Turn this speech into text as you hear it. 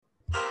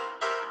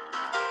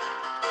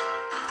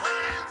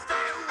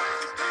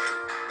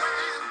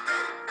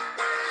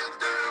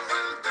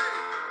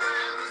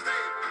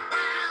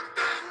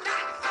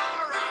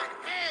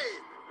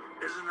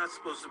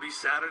supposed to be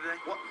Saturday?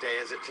 What day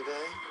is it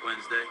today?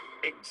 Wednesday.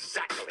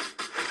 Exactly.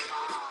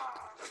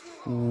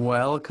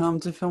 Welcome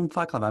to Film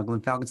Fight Club. I'm Glenn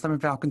Falcon,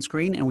 Falcon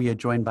Screen, and we are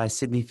joined by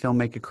Sydney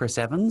filmmaker Chris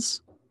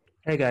Evans.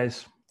 Hey,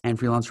 guys. And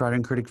freelance writer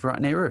and critic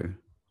Virat Nehru.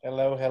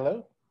 Hello,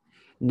 hello.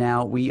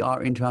 Now, we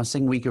are into our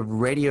second week of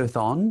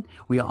Radiothon.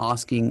 We are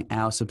asking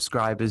our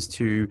subscribers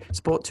to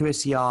support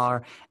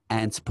 2SER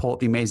and support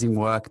the amazing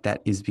work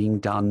that is being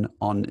done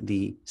on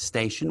the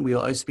station. We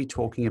will also be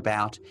talking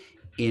about,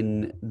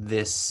 in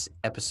this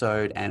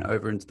episode and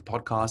over into the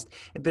podcast,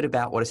 a bit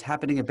about what is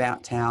happening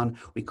about town.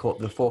 We caught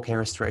the 4K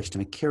restoration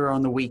of Akira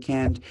on the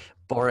weekend.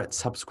 Borat's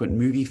subsequent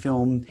movie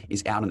film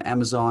is out on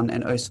Amazon,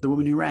 and also The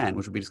Woman Who Ran,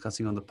 which we'll be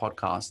discussing on the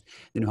podcast,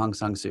 the new Hong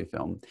Sang-soo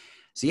film.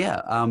 So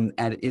yeah,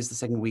 and it is the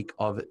second week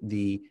of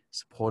the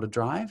supporter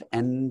drive,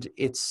 and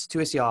it's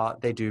 2SER.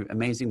 They do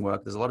amazing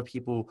work. There's a lot of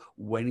people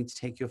waiting to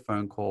take your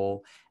phone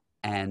call,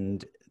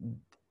 and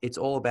it's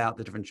all about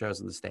the different shows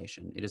on the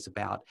station. It is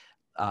about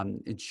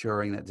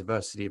ensuring that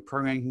diversity of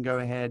programming can go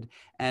ahead.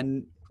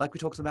 And like we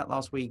talked about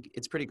last week,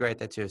 it's pretty great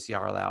that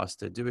 2SER allow us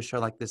to do a show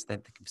like this,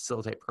 that can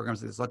facilitate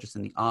programs like this, not just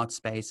in the art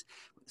space,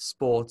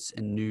 sports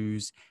and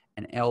news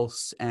and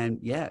else. And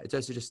yeah, it's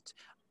also just,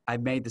 I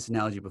made this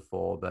analogy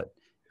before, but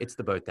it's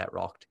the boat that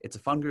rocked. It's a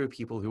fun group of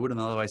people who wouldn't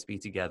otherwise be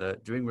together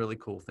doing really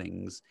cool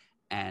things.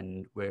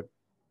 And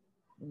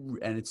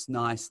it's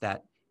nice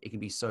that it can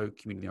be so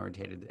community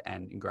oriented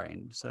and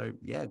ingrained. So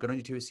yeah, good on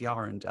you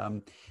 2SER,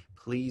 and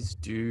please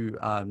do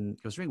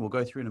your stream. We'll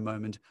go through in a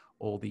moment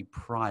all the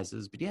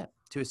prizes, but yeah,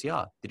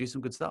 2SER, they do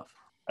some good stuff.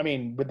 I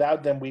mean,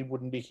 without them, we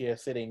wouldn't be here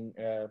sitting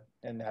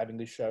and having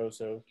this show.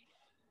 So,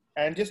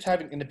 and just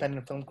having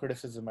independent film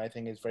criticism, I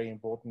think, is very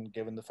important,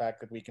 given the fact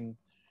that we can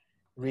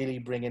really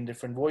bring in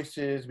different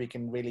voices. We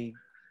can really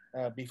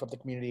beef up the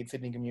community, the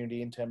Sydney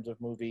community, in terms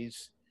of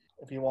movies.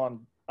 If you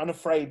want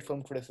unafraid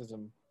film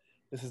criticism,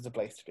 this is the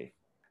place to be.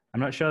 I'm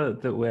not sure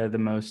that we're the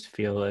most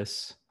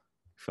fearless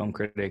film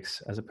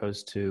critics, as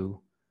opposed to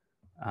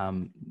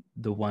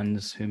the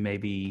ones who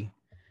maybe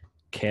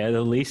care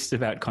the least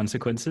about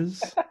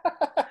consequences.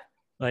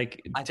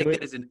 Like, I think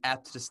that is an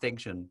apt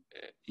distinction.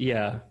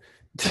 Yeah.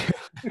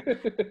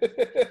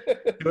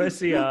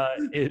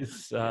 2SER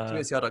is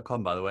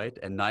 2SER.com, by the way,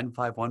 and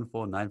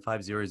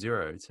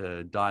 9514-9500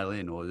 to dial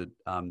in or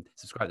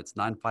subscribe. It's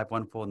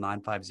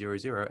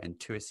 9514-9500 and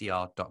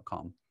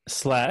 2SER.com.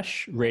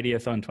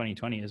 /Radiothon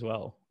 2020 as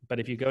well. But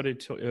if you go to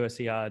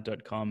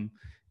 2SER.com,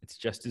 it's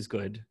just as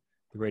good.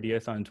 The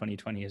Radiothon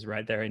 2020 is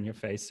right there in your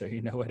face, so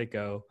you know where to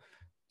go.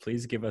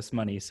 Please give us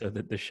money so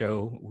that the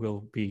show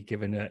will be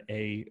given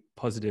a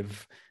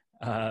positive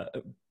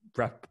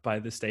rep by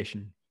the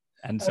station.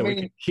 And so we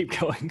can keep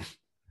going.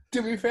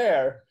 To be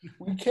fair,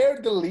 we care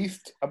the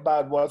least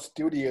about what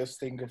studios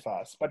think of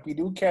us, but we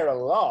do care a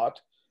lot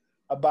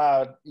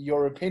about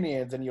your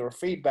opinions and your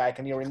feedback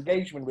and your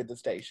engagement with the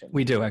station.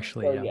 We do,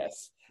 actually. So, yeah.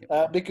 Yes.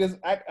 Because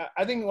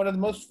I think one of the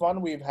most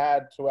fun we've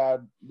had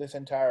throughout this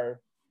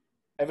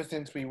ever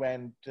since we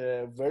went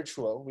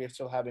virtual, we're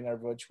still having our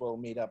virtual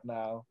meetup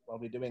now while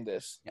we're doing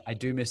this. Yeah, I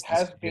do miss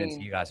this experience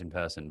of you guys in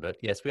person, but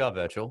yes, we are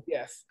virtual.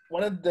 Yes.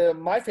 One of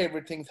my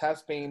favorite things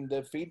has been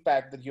the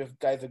feedback that you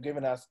guys have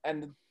given us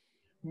and the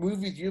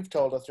movies you've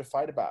told us to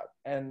fight about.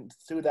 And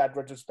through that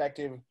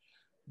retrospective,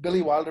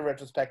 Billy Wilder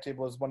retrospective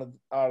was one of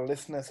our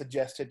listeners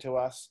suggested to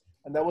us.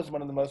 And that was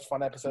one of the most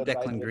fun episodes.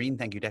 Declan Green.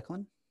 Thank you,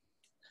 Declan.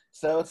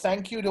 So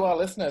thank you to our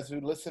listeners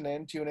who listen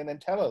in, tune in, and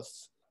tell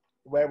us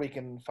where we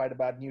can fight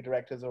about new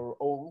directors or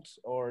old,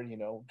 or,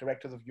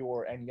 directors of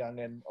yore and young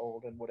and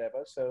old and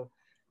whatever. So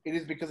it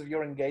is because of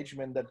your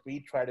engagement that we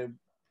try to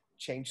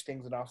change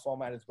things in our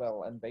format as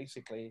well and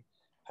basically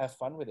have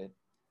fun with it.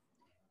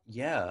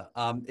 Yeah,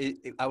 I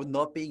would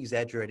not be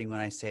exaggerating when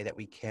I say that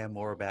we care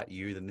more about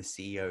you than the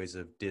CEOs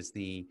of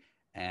Disney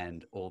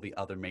and all the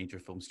other major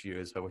film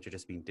studios, by which I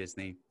just mean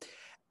Disney.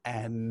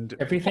 And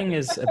everything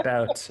is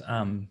about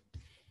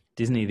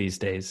Disney these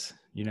days.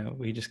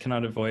 We just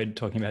cannot avoid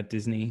talking about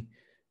Disney.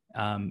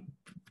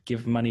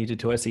 Give money to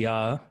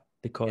 2SER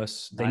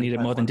because they need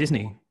it more than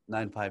Disney.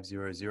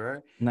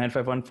 9500.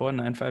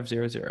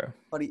 9514-9500.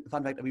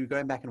 Fun fact,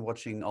 going back and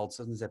watching old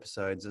Simpsons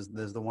episodes,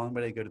 there's the one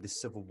where they go to the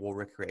Civil War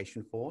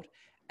Recreation Fort,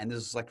 and this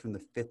is like from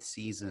the 5th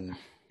season,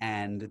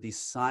 and the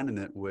sign in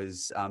it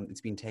was,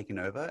 it's been taken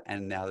over,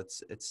 and now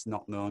it's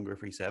no longer a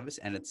free service,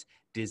 and it's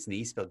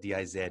Disney, spelled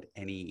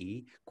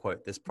D-I-Z-N-E-E,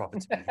 quote, "This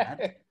profit's been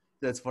had."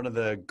 That's one of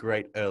the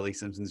great early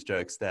Simpsons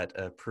jokes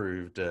that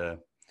proved,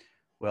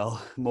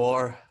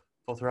 more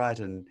forthright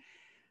and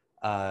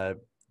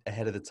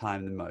ahead of the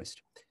time than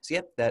most. So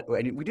yeah,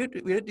 and we did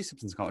do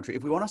Simpsons commentary.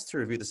 If we want us to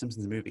review the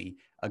Simpsons movie,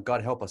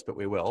 God help us, but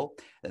we will.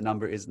 The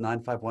number is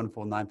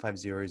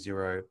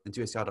 9514-9500 and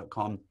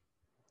 2SER.com.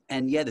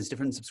 And yeah, there's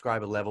different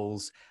subscriber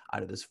levels.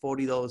 There's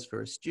 $40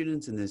 for a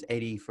student, and there's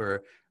 $80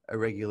 for a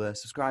regular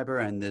subscriber,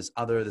 and there's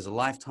a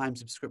lifetime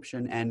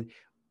subscription. And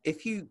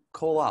if you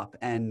call up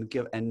and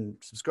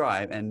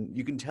subscribe, and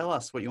you can tell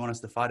us what you want us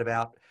to fight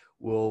about,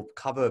 we'll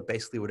cover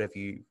basically whatever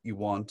you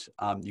want.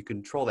 You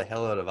can troll the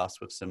hell out of us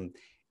with some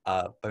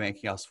by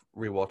making us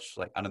rewatch,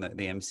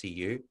 the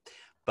MCU.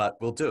 but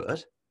we'll do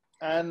it.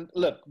 And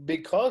look,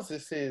 because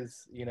this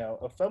is,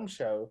 a film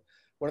show,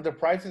 one of the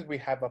prizes we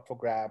have up for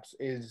grabs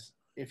is,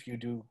 if you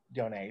do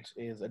donate,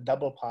 is a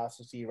double pass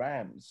to see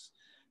Rams,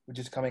 which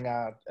is coming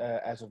out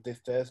as of this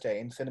Thursday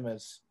in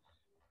cinemas.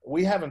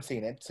 We haven't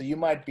seen it, so you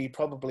might be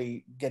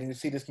probably getting to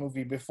see this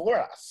movie before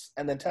us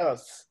and then tell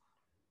us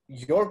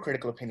your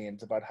critical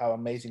opinions about how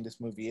amazing this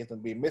movie is,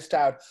 and we missed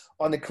out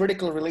on the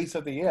critical release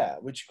of the year,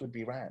 which could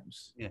be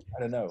Rams. Yeah.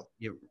 I don't know.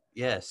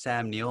 Yeah,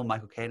 Sam Neill,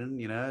 Michael Caton,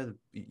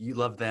 you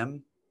love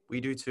them.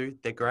 We do too.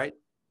 They're great,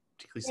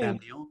 particularly Sam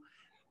Neill.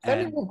 Sam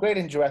Neill was great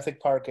in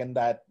Jurassic Park in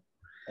that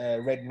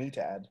red meat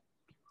ad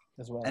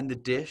as well. And The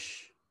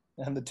Dish.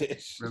 And The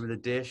Dish. Remember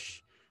The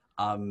Dish?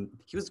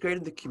 He was great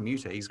in The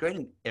Commuter. He's great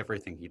in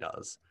everything he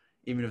does,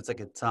 even if it's like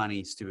a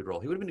tiny, stupid role.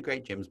 He would have been a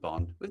great James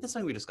Bond. That's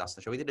something we discussed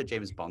on the show. We did a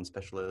James Bond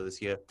special earlier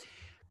this year.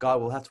 God,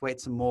 we'll have to wait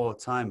some more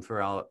time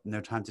for our No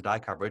Time to Die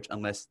coverage,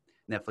 unless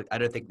Netflix. I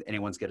don't think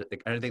anyone's get it.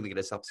 I don't think they get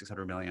a sub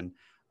 600 million,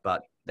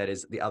 but that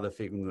is the other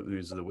big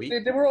news of the week.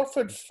 They were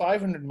offered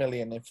 500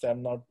 million, if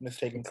I'm not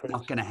mistaken. It's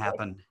not going to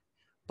happen.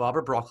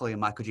 Barbara Broccoli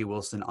and Michael G.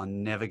 Wilson are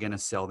never going to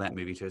sell that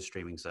movie to a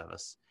streaming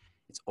service.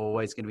 It's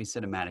always going to be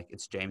cinematic.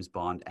 It's James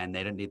Bond, and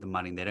they don't need the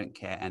money. They don't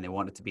care, and they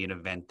want it to be an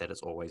event that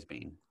it's always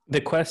been.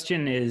 The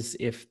question is,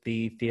 if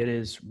the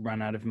theaters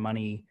run out of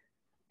money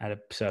at a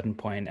certain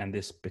point and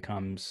this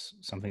becomes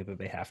something that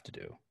they have to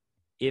do,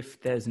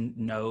 if there's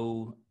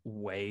no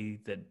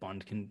way that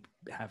Bond can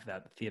have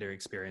that theater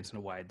experience on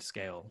a wide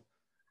scale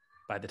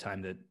by the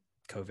time that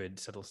COVID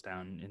settles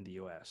down in the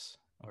US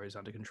or is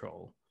under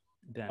control,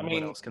 then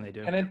what else can they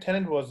do?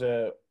 Tenet was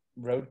a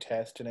road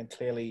test, and it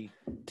clearly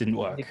didn't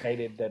work.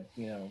 Indicated that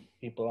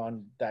people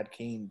aren't that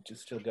keen to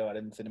still go out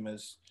in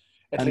cinemas,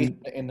 at least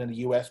in the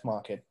US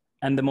market.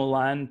 And the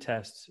Mulan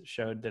test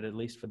showed that, at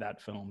least for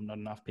that film, not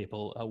enough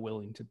people are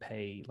willing to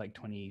pay like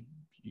 $20,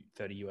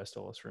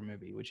 $30 for a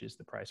movie, which is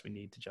the price we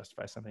need to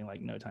justify something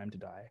like No Time to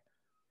Die.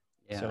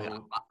 Yeah,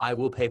 so, I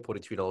will pay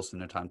 $42 for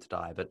No Time to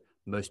Die, but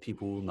most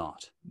people will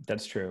not.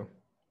 That's true.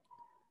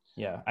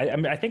 Yeah,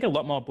 I think a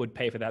lot more would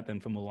pay for that than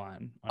for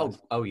Mulan.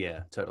 Honestly. Oh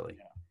yeah, totally.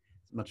 Yeah.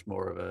 It's much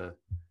more of a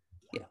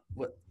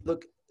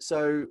look.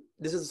 So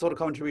this is the sort of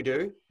commentary we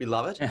do. We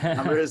love it.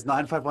 Number is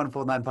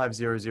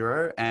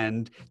 95149500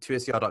 and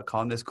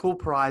 2SER.com. There's cool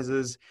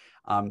prizes.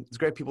 There's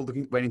great people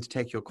waiting to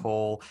take your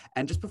call.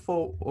 And just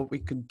before we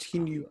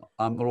continue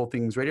on all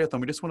things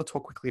Radiothon, we just want to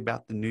talk quickly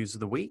about the news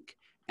of the week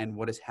and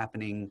what is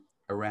happening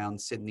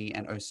around Sydney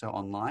and also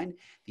online.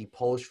 The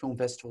Polish Film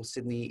Festival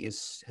Sydney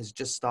has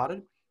just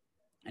started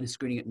and is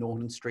screening at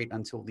Norton Street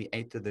until the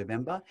 8th of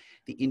November.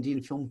 The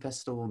Indian Film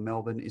Festival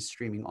Melbourne is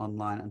streaming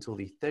online until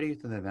the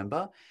 30th of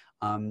November.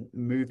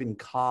 Move in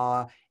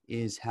Car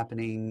is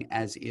happening,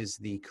 as is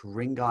the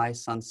Ku-ring-gai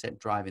Sunset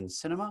Drive-In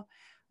Cinema.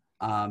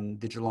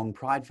 The Geelong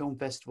Pride Film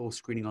Festival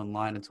screening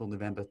online until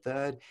November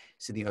 3rd.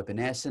 Sydney Open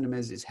Air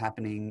Cinemas is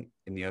happening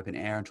in the open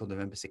air until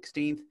November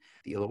 16th.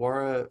 The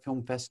Illawarra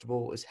Film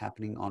Festival is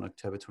happening on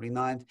October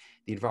 29th.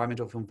 The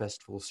Environmental Film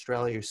Festival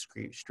Australia is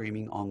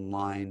streaming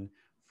online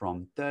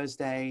from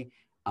Thursday.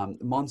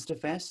 Monster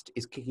Fest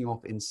is kicking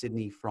off in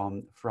Sydney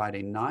from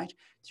Friday night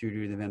through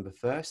to November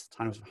 1st.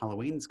 Time of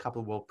Halloween. There's a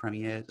couple of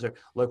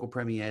local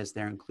premieres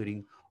there,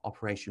 including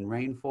Operation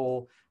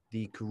Rainfall.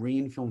 The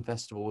Korean Film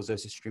Festival is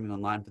also streaming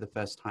online for the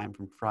first time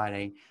from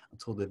Friday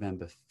until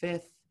November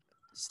 5th.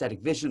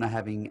 Static Vision are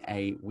having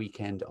a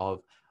weekend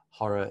of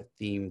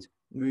horror-themed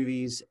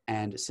movies,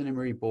 and Cinema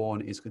Reborn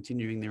is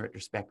continuing their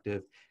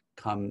retrospective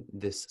come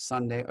this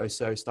Sunday.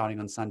 Also, starting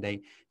on Sunday,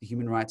 the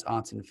Human Rights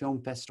Arts and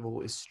Film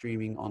Festival is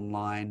streaming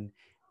online.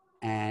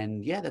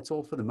 And yeah, that's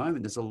all for the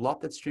moment. There's a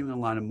lot that's streaming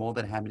online and more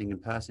that are happening in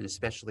person,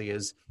 especially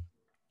as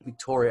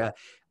Victoria,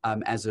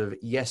 as of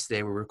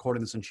yesterday, we're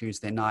recording this on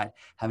Tuesday night,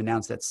 have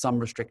announced that some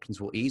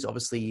restrictions will ease.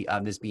 Obviously,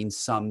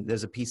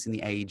 there's a piece in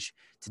The Age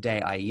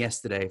today,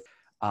 yesterday,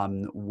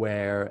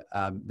 where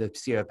the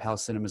CEO of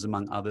Palace Cinemas,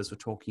 among others, were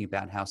talking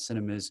about how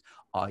cinemas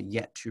are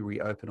yet to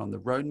reopen on the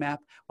roadmap,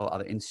 while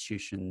other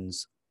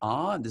institutions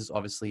are. This is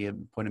obviously a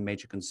point of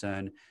major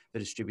concern for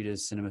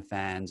distributors, cinema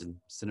fans, and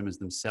cinemas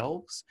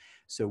themselves.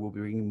 So we'll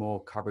be bringing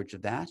more coverage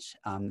of that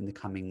in the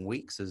coming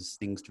weeks as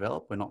things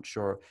develop. We're not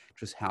sure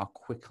just how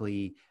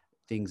quickly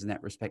things in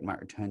that respect might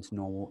return to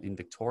normal in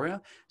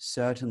Victoria.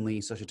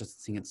 Certainly, social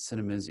distancing at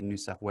cinemas in New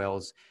South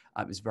Wales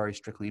is very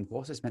strictly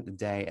enforced. I spent the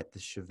day at the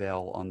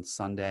Chevelle on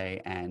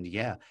Sunday, and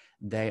yeah,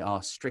 they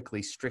are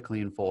strictly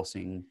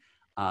enforcing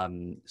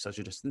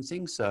social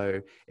distancing.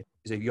 So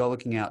if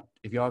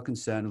you're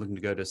concerned looking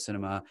to go to a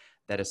cinema,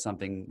 that is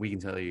something we can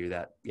tell you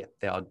that, yeah,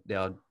 they are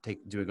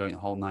going the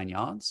whole 9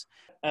 yards.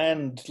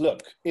 And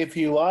look, if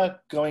you are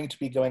going to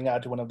be going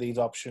out to one of these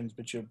options,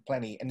 which are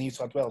plenty, in New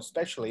South Wales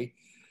especially,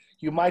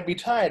 you might be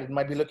tired and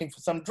might be looking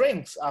for some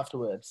drinks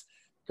afterwards.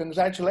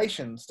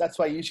 Congratulations. That's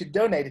why you should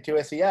donate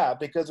to SER,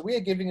 because we are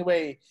giving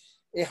away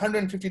a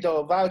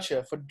 $150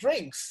 voucher for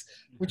drinks,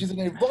 which is an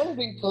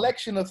evolving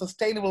collection of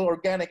sustainable,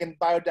 organic, and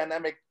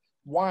biodynamic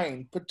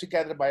wine put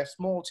together by a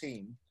small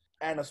team,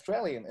 and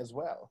Australian as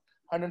well.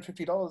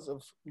 $150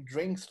 of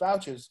drinks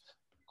vouchers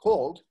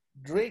called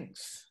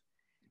Drinks.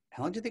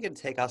 How long do you think it'd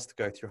take us to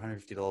go through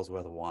 $150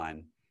 worth of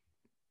wine?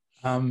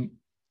 I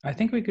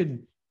think we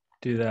could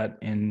do that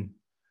in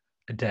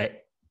a day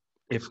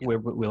if we're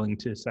willing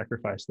to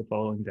sacrifice the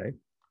following day.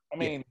 I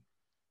mean,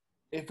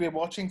 if we're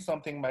watching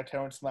something by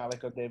Terrence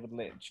Malick or David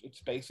Lynch,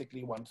 it's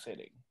basically one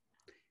sitting,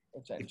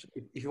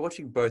 essentially. If you're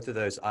watching both of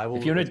those, I will.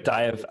 If you're going to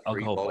die of 3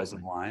 alcohol bottles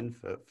of poisoning, wine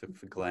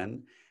for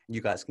Glenn.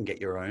 You guys can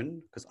get your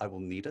own because I will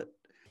need it.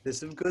 There's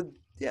some good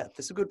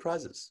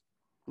prizes.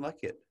 I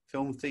like it.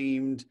 Film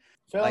themed.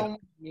 Film,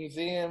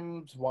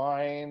 museums,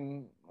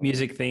 wine,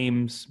 music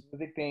themes.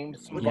 Some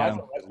Yeah.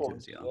 vinyl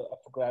records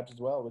up for grabs as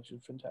well, which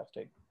is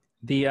fantastic.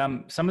 The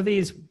some of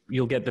these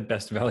you'll get the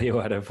best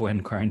value out of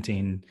when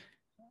quarantine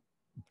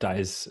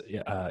dies.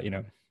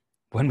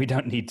 When we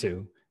don't need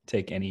to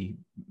take any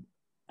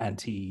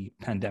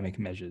anti-pandemic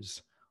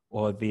measures,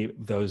 or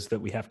those that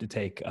we have to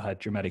take are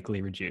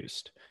dramatically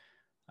reduced.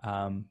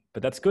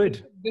 But that's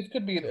good. This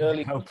could be an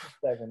early Christmas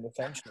present,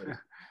 essentially.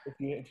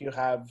 if you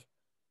have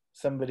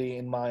somebody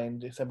in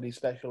mind, somebody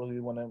special who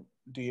you want to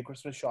do your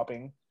Christmas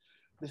shopping,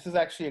 this is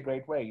actually a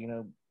great way.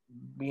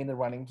 Be in the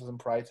running for some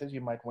prizes.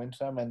 You might win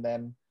some, and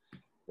then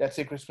that's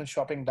your Christmas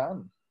shopping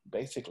done,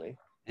 basically.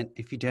 And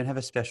if you don't have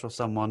a special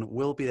someone,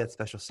 we'll be that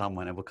special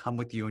someone, and we'll come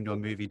with you on your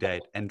movie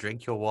date and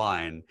drink your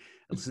wine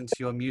and listen to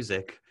your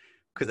music,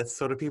 because that's the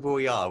sort of people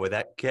we are. We're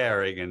that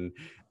caring. And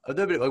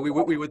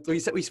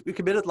we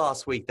committed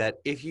last week that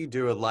if you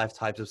do a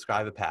lifetime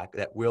subscriber pack,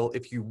 that will,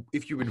 if you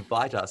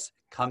invite us,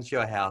 come to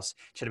your house,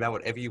 chat about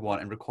whatever you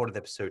want, and record an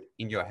episode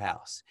in your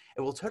house.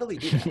 It will totally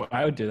do that.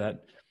 I would do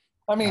that.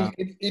 I mean,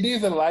 it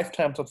is a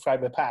lifetime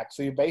subscriber pack,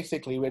 so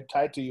we're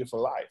tied to you for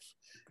life.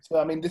 So,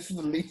 I mean, this is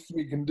the least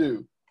we can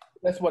do.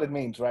 That's what it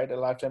means, right? A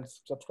lifetime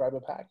subscriber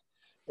pack.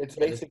 It's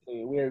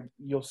basically, we're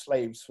your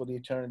slaves for the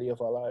eternity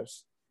of our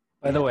lives.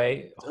 By the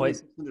way,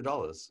 Hoyt,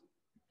 $600.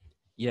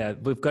 Yeah,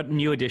 we've got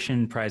new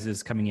edition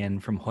prizes coming in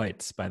from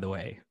Hoyt's, by the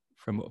way,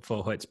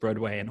 for Hoyt's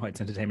Broadway and Hoyt's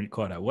Entertainment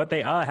Corner. What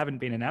they are haven't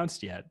been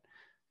announced yet.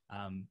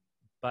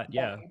 But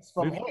yeah, it's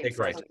from Hoyt.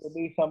 It'll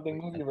be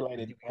something movie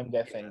related, I'm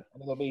guessing.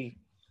 And it'll be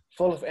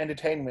full of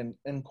entertainment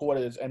in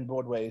quarters and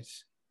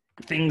Broadways.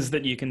 Things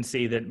that you can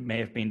see that may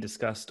have been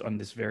discussed on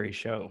this very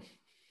show.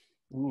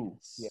 Ooh,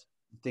 yeah.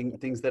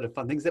 Things that are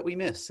fun, things that we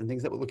miss, and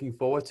things that we're looking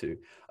forward to.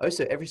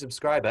 Also, every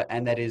subscriber,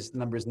 and the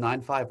number is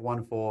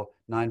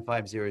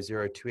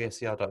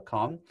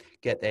 95149500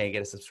 get there,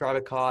 get a subscriber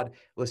card,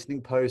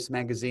 listening post,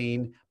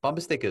 magazine,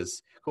 bumper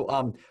stickers.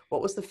 Cool.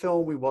 What was the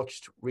film we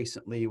watched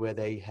recently where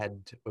they had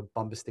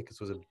bumper stickers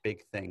was a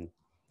big thing?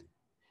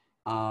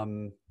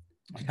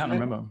 I can't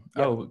remember.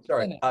 Yeah, oh,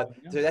 sorry.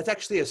 So that's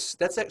actually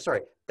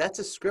that's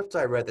a script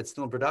I read that's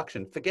still in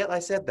production. Forget I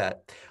said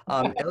that.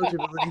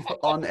 Eligibility for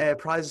on-air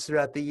prizes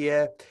throughout the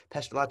year,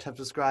 Passionate Lifetime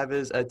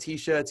subscribers,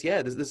 T-shirts.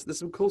 Yeah, there's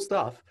some cool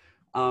stuff.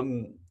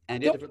 And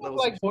different levels.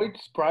 Like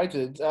Hoyt's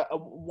prizes. I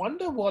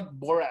wonder what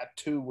Borat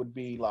 2 would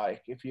be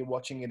like if you're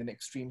watching it in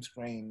extreme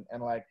screen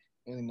and like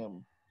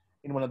in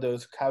one of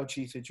those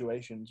couchy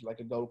situations, like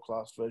a gold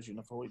class version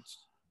of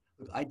Hoyt's.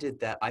 I did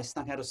that. I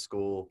snuck out of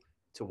school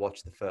to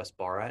watch the first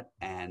Borat,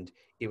 and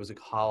it was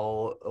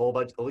all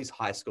these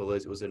high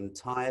schoolers. It was an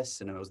entire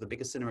cinema. It was the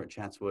biggest cinema at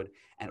Chatswood,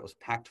 and it was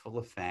packed full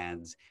of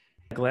fans.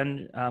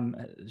 Glenn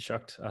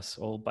shocked us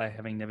all by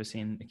having never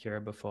seen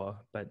Akira before,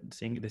 but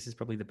seeing this is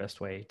probably the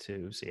best way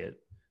to see it.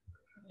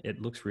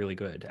 It looks really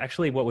good.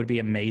 Actually, what would be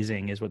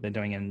amazing is what they're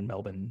doing in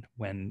Melbourne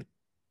when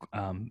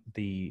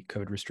the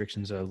COVID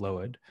restrictions are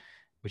lowered,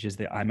 which is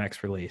the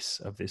IMAX release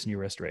of this new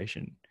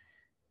restoration.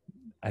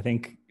 I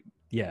think,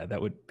 yeah,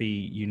 that would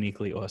be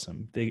uniquely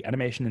awesome. The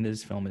animation in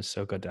this film is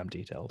so goddamn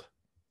detailed.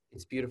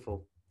 It's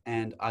beautiful.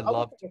 And I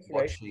loved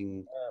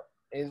watching...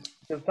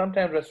 Because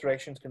sometimes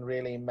restorations can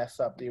really mess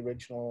up the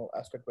original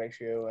aspect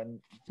ratio. And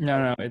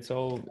No, it's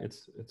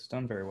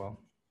done very well.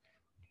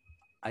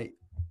 I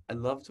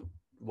loved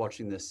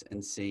watching this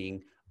and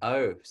seeing,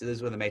 so this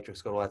is where The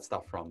Matrix got all that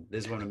stuff from.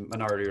 This is where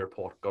Minority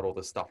Report got all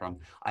this stuff from.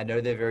 I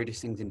know they're very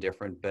distinct and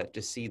different, but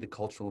to see the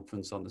cultural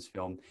influence on this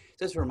film, it's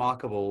just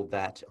remarkable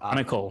that...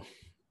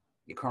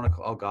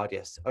 Chronicle, oh God,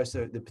 yes.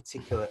 Also, the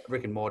particular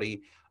Rick and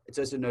Morty. It's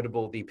also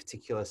notable the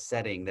particular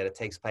setting that it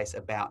takes place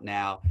about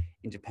now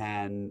in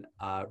Japan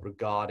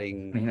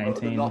regarding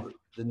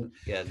 2019.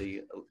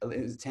 The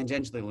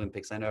tangentially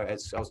Olympics. I know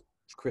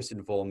Chris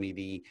informed me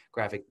the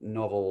graphic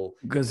novel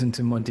goes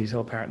into more detail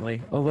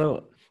apparently.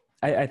 Although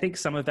I think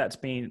some of that's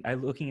been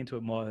looking into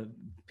it more.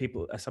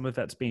 Some of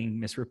that's being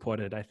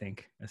misreported. I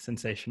think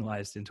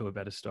sensationalized into a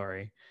better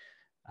story.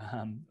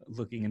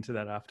 Looking into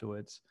that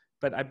afterwards.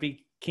 But I'd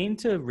be keen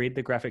to read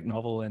the graphic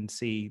novel and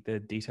see the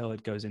detail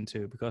it goes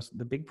into, because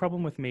the big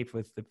problem with me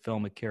with the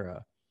film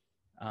Akira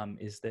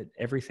is that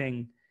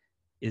everything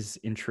is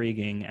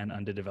intriguing and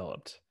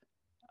underdeveloped.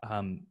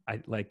 The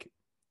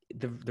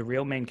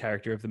real main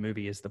character of the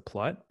movie is the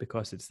plot,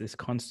 because it's this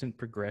constant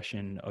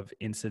progression of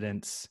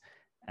incidents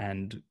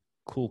and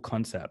cool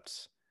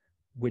concepts,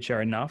 which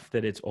are enough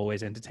that it's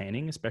always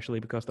entertaining, especially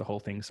because the whole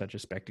thing's such a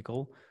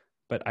spectacle.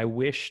 But I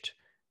wished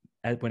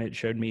when it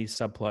showed me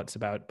subplots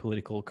about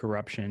political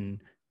corruption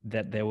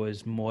that there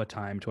was more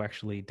time to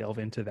actually delve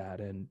into that,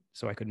 and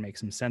so I could make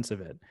some sense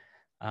of it.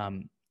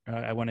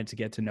 I wanted to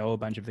get to know a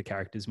bunch of the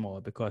characters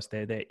more because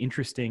they're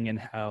interesting in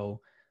how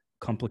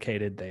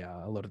complicated they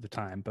are a lot of the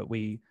time, but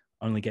we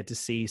only get to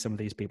see some of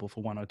these people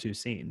for one or two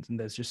scenes, and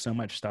there's just so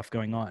much stuff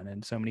going on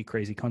and so many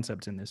crazy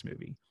concepts in this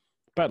movie.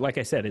 But like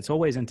I said, it's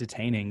always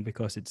entertaining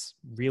because it's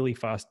really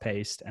fast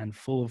paced and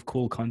full of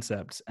cool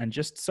concepts and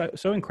just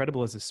so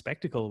incredible as a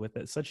spectacle with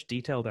such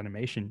detailed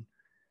animation.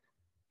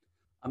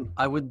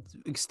 I would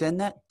extend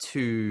that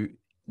to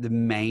the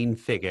main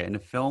figure in a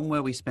film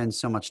where we spend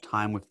so much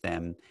time with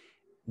them.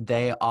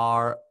 They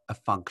are a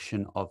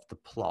function of the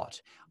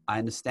plot. I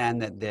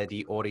understand that they're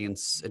the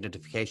audience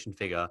identification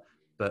figure,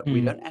 but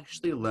we don't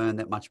actually learn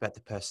that much about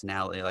the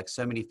personality. Like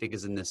so many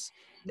figures in this,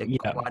 they're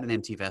quite an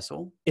empty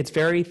vessel. It's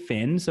very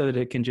thin so that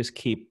it can just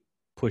keep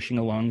pushing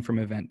along from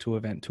event to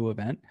event to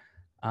event.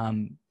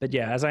 But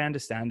yeah, as I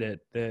understand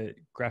it, the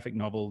graphic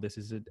novel this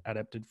is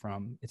adapted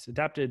from, it's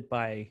adapted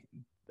by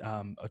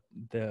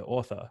the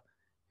author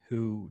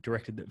who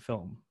directed the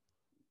film.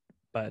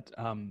 But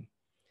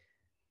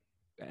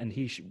and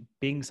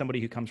being somebody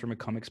who comes from a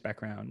comics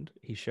background,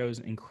 he shows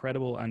an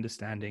incredible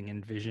understanding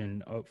and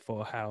vision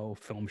for how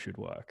film should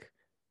work.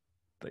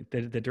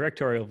 The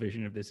directorial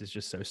vision of this is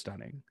just so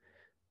stunning.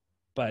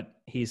 But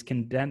he's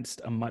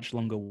condensed a much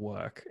longer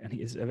work, and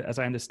as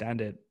I understand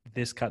it,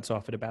 this cuts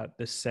off at about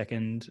the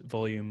second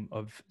volume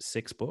of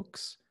 6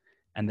 books,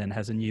 and then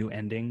has a new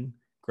ending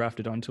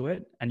grafted onto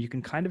it. And you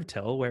can kind of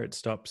tell where it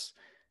stops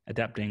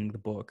adapting the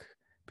book,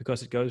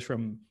 because it goes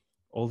from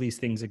all these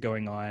things are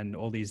going on,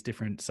 all these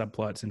different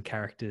subplots and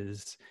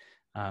characters,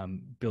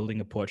 building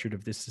a portrait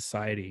of this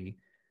society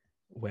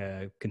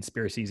where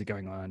conspiracies are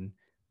going on.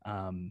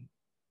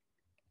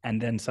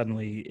 And then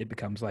suddenly it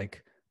becomes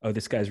like, oh,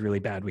 this guy's really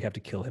bad, we have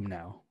to kill him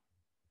now.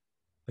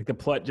 Like the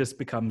plot just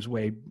becomes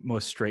way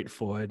more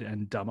straightforward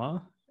and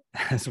dumber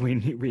as we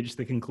reach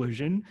the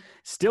conclusion.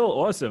 Still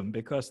awesome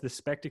because the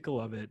spectacle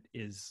of it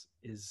is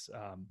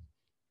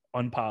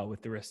on par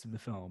with the rest of the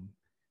film.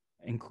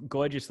 And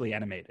gorgeously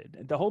animated.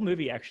 The whole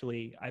movie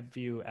actually I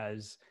view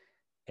as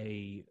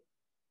a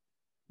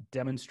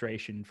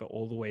demonstration for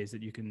all the ways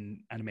that you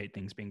can animate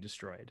things being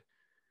destroyed.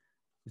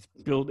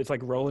 It's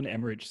like Roland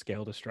Emmerich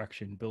scale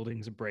destruction.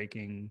 Buildings are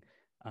breaking,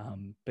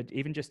 but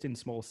even just in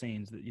small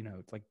scenes that, you know,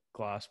 it's like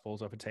glass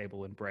falls off a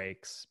table and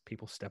breaks,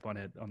 people step on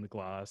it on the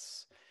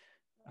glass,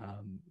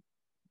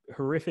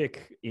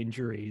 horrific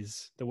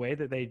injuries. The way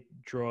that they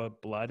draw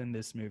blood in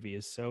this movie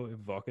is so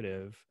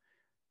evocative.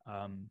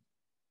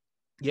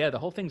 Yeah, the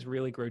whole thing's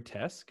really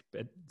grotesque,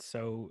 but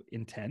so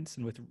intense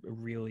and with a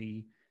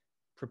really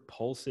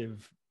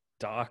propulsive,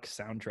 dark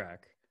soundtrack.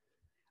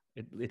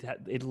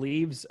 It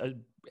leaves a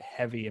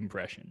heavy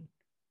impression.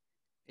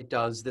 It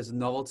does. There's a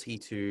novelty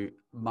to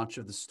much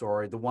of the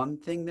story. The one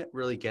thing that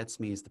really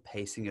gets me is the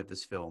pacing of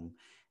this film,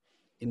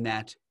 in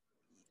that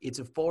it's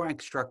a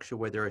 4-act structure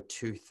where there are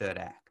 2 third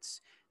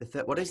acts.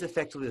 What is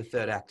effectively the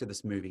third act of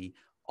this movie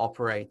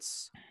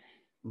operates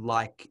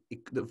like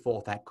the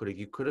 4th act could have.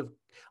 You could have.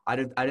 I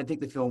don't think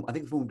the film. I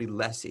think the film would be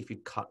less if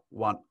you'd cut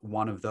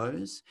one of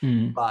those.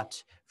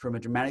 But from a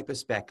dramatic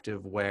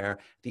perspective, where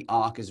the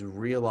arc is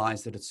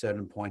realized at a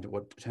certain point, at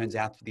what turns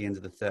out to be the end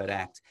of the 3rd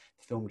act,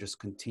 the film just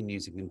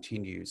continues and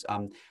continues.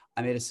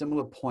 I made a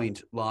similar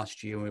point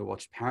last year when we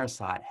watched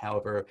Parasite.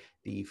 However,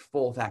 the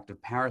 4th act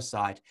of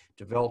Parasite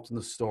developed in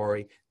the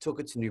story, took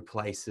it to new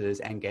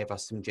places, and gave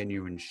us some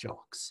genuine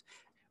shocks.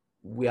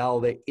 Well,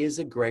 there is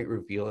a great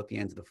reveal at the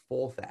end of the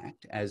 4th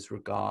act as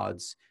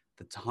regards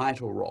the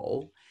title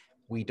role.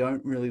 We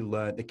don't really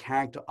learn the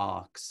character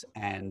arcs,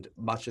 and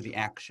much of the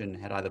action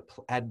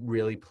had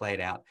really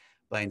played out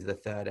by the end of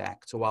the 3rd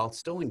act. So while it's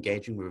still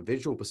engaging from a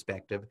visual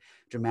perspective,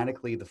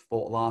 dramatically the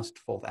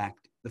 4th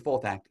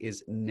act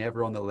is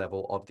never on the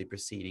level of the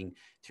preceding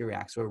 2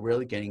 acts. So we're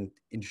really getting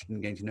interested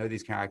in getting to know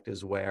these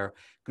characters, where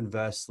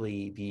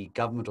conversely the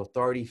government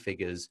authority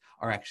figures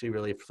are actually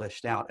really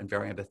fleshed out and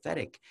very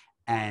empathetic.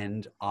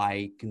 And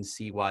I can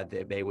see why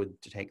they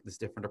would take this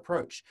different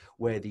approach,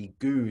 where the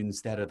goons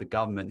that are the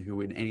government,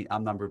 who in a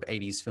number of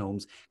 80s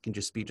films can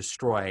just be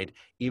destroyed,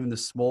 even the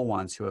small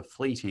ones who are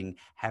fleeting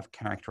have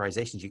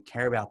characterizations. You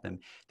care about them.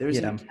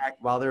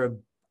 While there are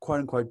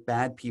quote unquote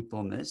bad people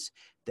in this,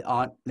 there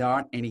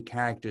aren't any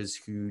characters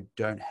who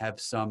don't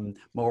have some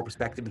moral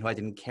perspective and who I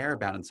didn't care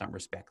about in some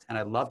respect. And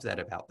I loved that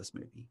about this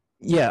movie.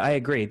 Yeah, I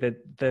agree that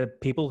the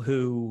people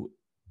who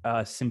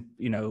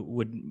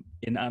would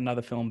in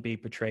another film be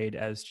portrayed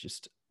as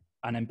just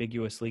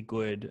unambiguously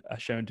good are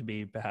shown to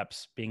be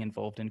perhaps being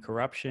involved in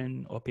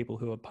corruption, or people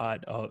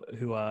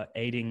who are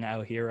aiding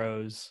our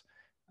heroes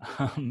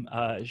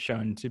are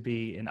shown to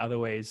be in other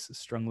ways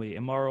strongly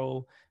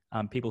immoral.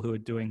 People who are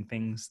doing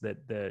things that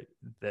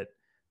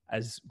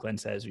as Glenn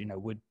says,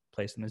 would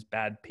place them as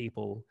bad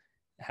people,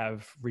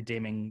 have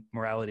redeeming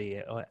morality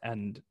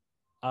and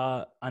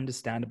are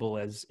understandable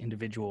as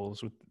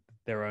individuals with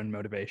their own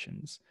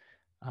motivations.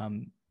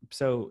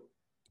 So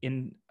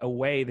in a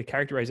way, the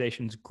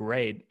characterization's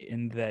great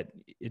in that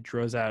it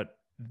draws out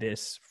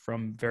this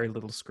from very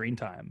little screen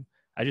time,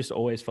 I just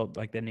always felt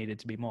like there needed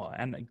to be more.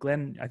 And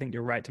Glenn, I think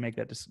you're right to make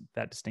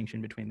that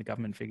distinction between the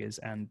government figures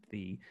and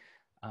the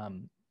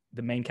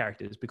main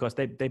characters, because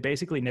they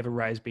basically never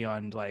rise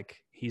beyond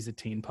like, he's a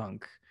teen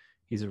punk,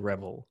 he's a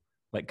rebel.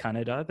 Like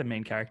Kaneda, the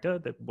main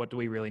character, what do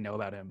we really know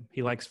about him?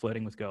 He likes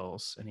flirting with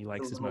girls and he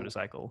likes his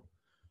motorcycle.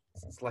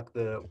 It's like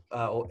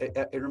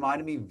it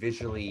reminded me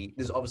visually,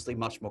 this is obviously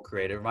much more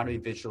creative, it reminded me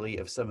visually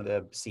of some of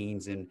the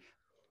scenes in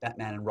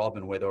Batman and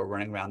Robin where they were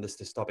running around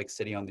this dystopic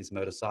city on these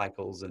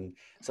motorcycles, and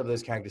some of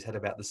those characters had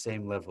about the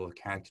same level of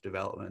character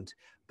development.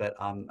 But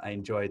I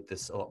enjoyed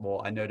this a lot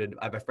more. I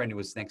have a friend who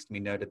was next to me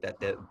noted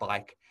that the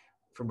bike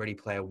from Ready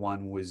Player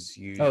One was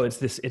used. Oh,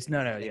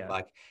 yeah.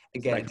 Like,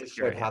 again, it just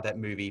showed how that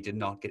movie did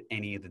not get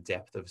any of the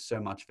depth of so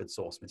much of its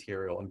source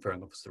material and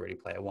throwing off the Ready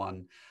Player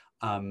One.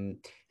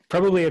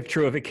 Probably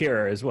true of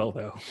Akira as well,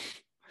 though.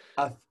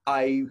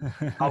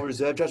 I'll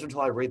reserve judgment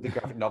until I read the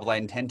graphic novel. I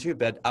intend to,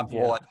 but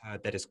for all I've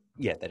heard, that is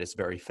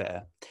very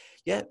fair.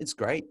 Yeah, it's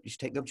great. You should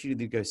take the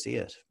opportunity to go see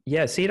it.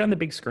 Yeah, see it on the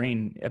big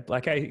screen.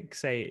 Like I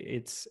say,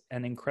 it's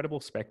an incredible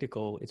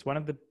spectacle. It's one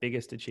of the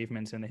biggest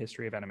achievements in the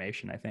history of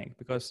animation, I think,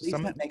 because Please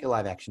don't make a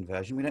live action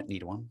version. We don't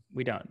need one.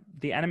 We don't.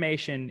 The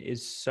animation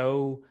is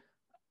so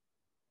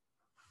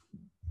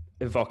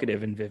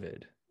evocative and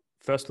vivid.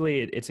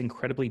 Firstly, it's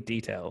incredibly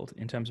detailed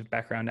in terms of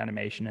background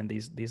animation and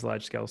these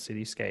large scale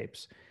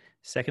cityscapes.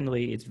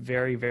 Secondly, it's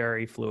very,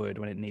 very fluid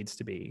when it needs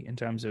to be in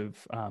terms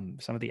of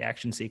some of the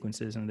action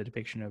sequences and the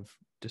depiction of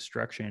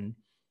destruction.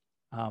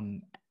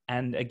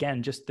 And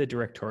again, just the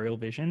directorial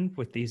vision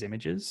with these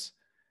images.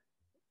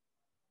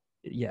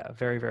 Yeah,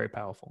 very, very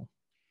powerful.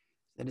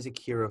 That is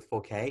Akira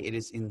 4K. It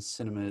is in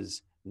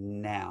cinemas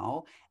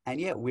now. And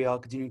yeah, we are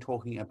continuing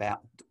talking about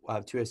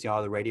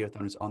 2SER, the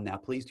Radiothon is on now.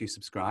 Please do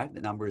subscribe.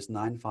 The number is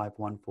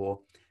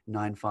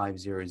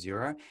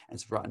 9514-9500. And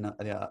so right now,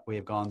 we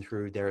have gone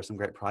through, there are some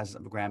great prizes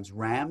up for grabs.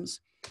 Rams,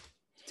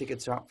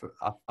 tickets are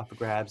up for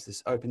grabs.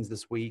 This opens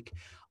this week.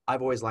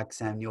 I've always liked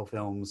Sam Neill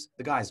films.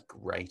 The guy's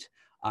great.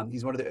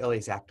 He's one of the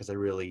earliest actors I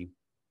really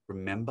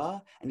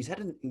remember. And he's had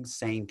an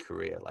insane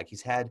career. Like,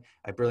 he's had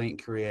a brilliant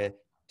career,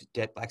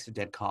 Black Suit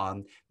Dead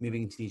Con,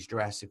 moving into these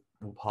Jurassic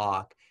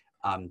Park,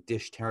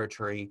 Dish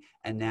territory,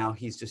 and now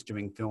he's just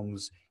doing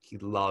films he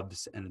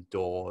loves and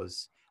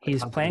adores.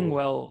 He's playing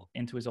well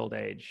into his old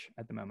age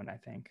at the moment, I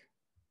think.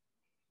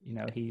 You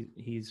know,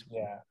 he's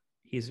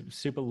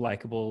super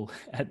likable.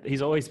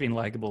 He's always been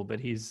likable, but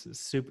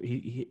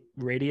he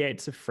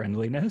radiates a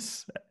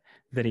friendliness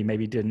that he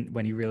maybe didn't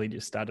when he really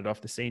just started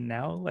off the scene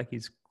now. Like,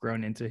 he's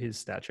grown into his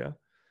stature.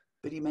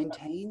 But he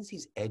maintains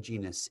his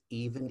edginess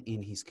even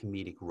in his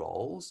comedic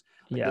roles.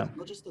 Like, yeah.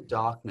 Not just the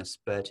darkness,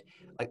 but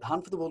like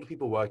Hunt for the Wilder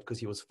People worked because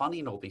he was funny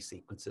in all these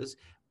sequences.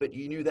 But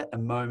you knew that a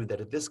moment that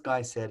if this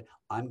guy said,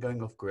 I'm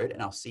going off grid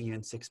and I'll see you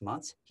in 6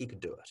 months, he could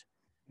do it.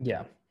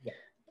 Yeah.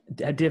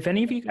 Have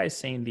any of you guys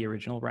seen the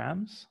original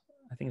Rams?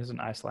 I think it was an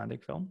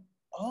Icelandic film.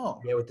 Oh.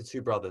 Yeah, with the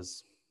two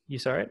brothers. You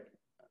saw it?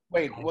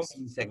 Wait, I've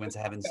seen segments,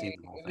 I haven't seen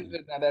the whole thing. Is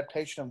it an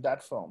adaptation of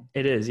that film?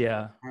 It is,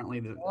 yeah. Apparently,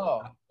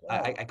 Oh.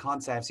 I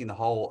can't say I've seen the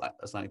whole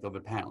Icelandic film, but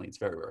apparently it's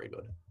very, very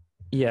good.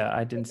 Yeah,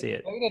 I didn't see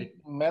it. Played at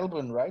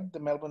Melbourne, right? The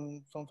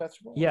Melbourne Film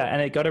Festival? Yeah,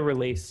 and it got a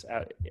release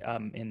out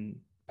in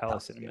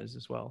Palace Cinemas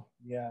as well.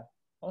 Yeah.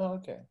 Oh,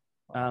 okay.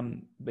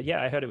 But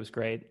yeah, I heard it was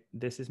great.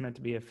 This is meant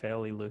to be a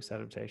fairly loose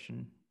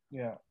adaptation.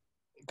 Yeah.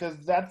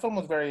 Because that film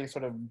was very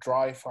sort of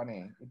dry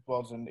funny.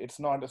 It's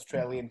not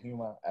Australian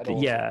humor at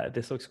all. Yeah,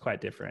 this looks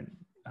quite different.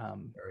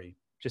 Very.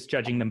 Just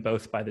judging them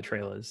both by the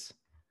trailers.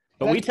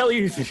 But we tell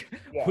you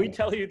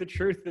the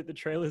truth that the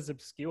trailer's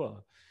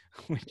obscure,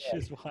 which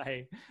is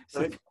why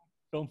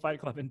Film Fight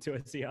Club and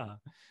 2SER.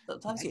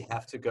 Sometimes you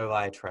have to go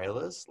via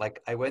trailers.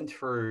 Like, I went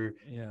through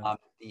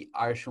the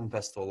Irish Film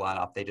Festival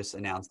lineup. They just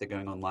announced they're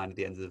going online at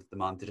the end of the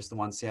month. They're just the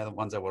ones I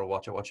want to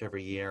watch. I watch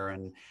every year,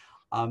 and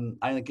I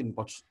only can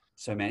watch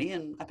so many.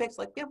 And I picked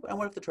I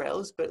wanted the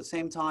trailers, but at the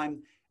same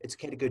time, it's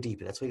okay to go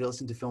deeper. That's why you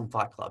listen to Film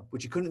Fight Club,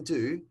 which you couldn't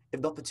do if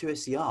not for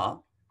 2SER,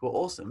 who are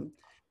awesome.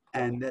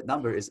 And that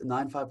number is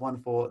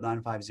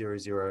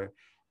 9514-9500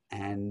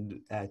 and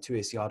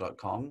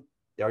 2SER.com.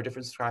 There are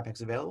different subscribe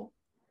packs available.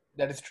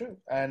 That is true.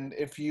 And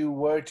if you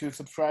were to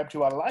subscribe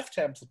to our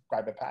lifetime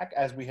subscriber pack,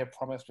 as we have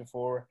promised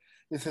before,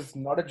 this is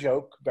not a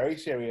joke, very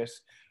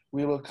serious.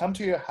 We will come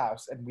to your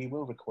house and we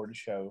will record a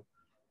show.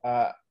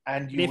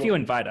 And if you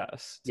invite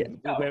us,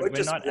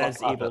 we're not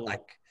as evil.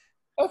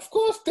 Of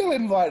course, they'll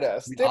invite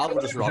us. I'll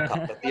just rock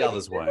up, but the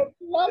others won't.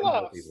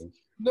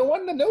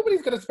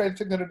 Nobody's going to spend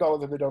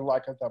 $600 if they don't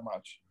like us that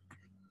much.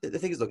 The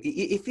thing is, look,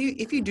 if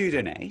you do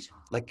donate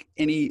like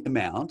any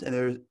amount,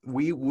 and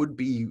we would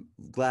be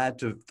glad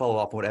to follow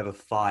up whatever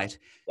fight,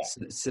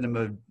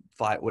 cinema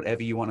fight,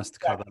 whatever you want us to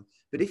cover.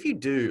 But if you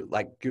do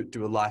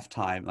do a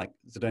lifetime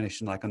the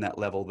donation on that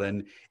level,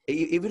 then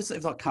even if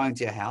it's not coming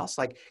to your house,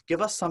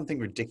 give us something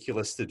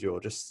ridiculous to do,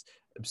 or just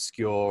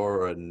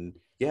obscure, and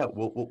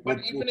we'll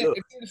even if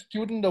you're a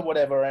student or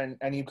whatever,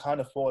 and you can't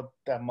afford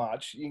that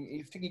much,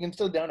 you can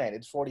still donate.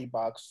 It's $40,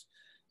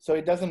 so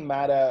it doesn't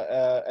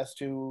matter as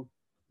to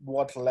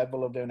what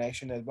level of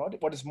donation is.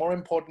 What is more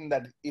important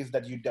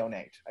that you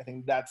donate. I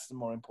think that's the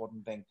more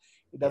important thing.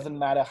 It doesn't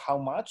matter how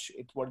much.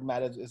 What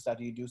matters is that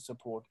you do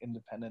support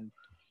independent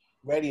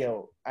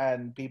radio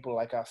and people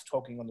like us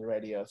talking on the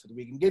radio, so that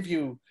we can give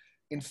you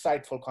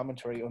insightful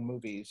commentary on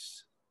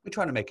movies. We're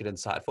trying to make it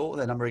insightful.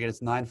 The number again is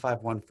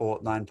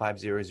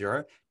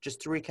 9514-9500. Just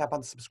to recap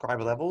on the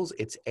subscriber levels,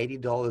 it's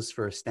 $80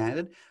 for a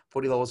standard,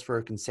 $40 for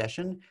a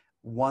concession,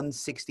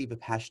 $160 for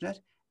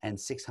passionate, and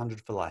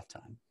 $600 for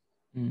lifetime.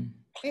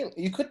 Clearly,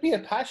 you could be a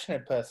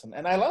passionate person,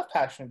 and I love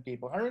passionate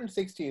people.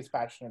 160 is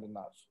passionate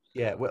enough.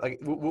 Yeah,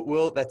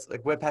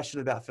 we're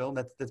passionate about film.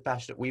 That's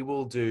passionate. We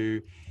will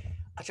do.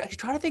 Actually,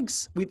 trying to think.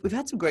 We've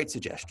had some great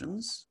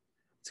suggestions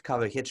to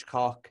cover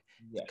Hitchcock,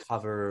 Yes. to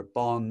cover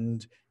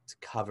Bond, to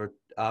cover.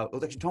 Well,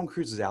 actually, Tom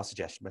Cruise is our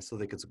suggestion, but I still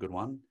think it's a good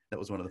one. That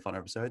was one of the fun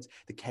episodes.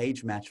 The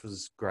Cage match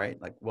was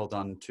great. Like, well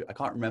done to. I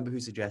can't remember who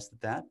suggested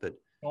that, but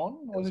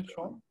Sean? Was it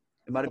Sean?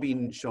 it might have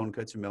been Sean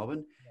Coates from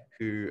Melbourne,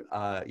 who,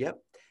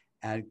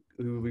 and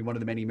who will be one of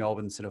the many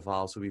Melbourne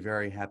cinephiles. Will be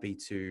very happy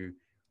to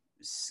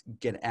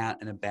get out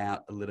and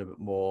about a little bit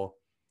more,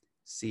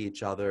 see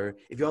each other.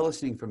 If you're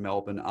listening from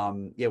Melbourne,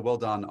 well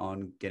done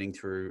on getting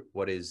through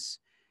what is,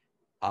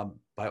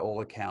 by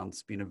all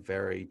accounts, been a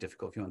very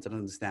difficult few months, and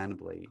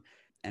understandably.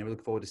 And we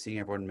look forward to seeing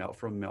everyone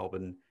from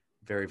Melbourne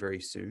very, very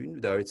soon.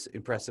 Though it's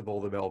impressive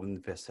all the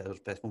Melbourne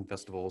film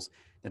festivals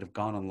that have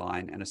gone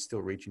online and are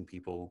still reaching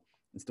people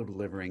and still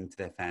delivering to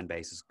their fan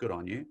bases. Good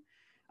on you.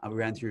 We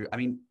ran through,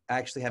 I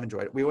actually have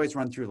enjoyed it. We always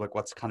run through like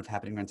what's kind of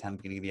happening around town at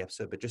the beginning of the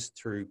episode, but just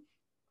through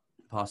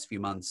the past few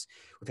months,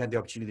 we've had the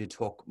opportunity to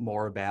talk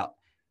more about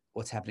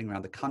what's happening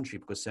around the country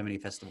because so many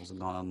festivals have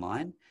gone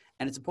online.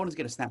 And it's important to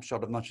get a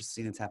snapshot of not just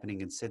seeing what's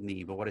happening in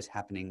Sydney, but what is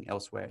happening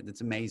elsewhere.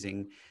 It's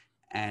amazing.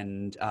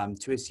 And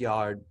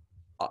 2SER,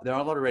 there are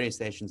a lot of radio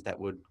stations that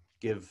would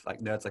give like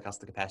nerds like us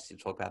the capacity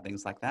to talk about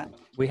things like that.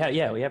 We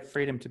have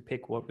freedom to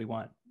pick what we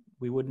want.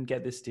 We wouldn't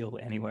get this deal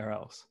anywhere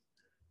else.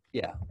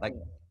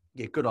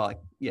 Good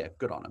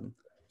on them.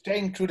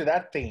 Staying true to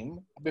that theme,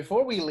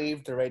 before we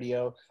leave the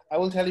radio, I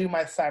will tell you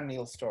my Sam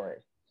Neill story.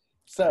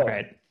 So, All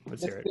right,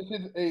 let's hear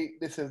it.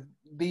 this is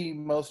the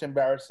most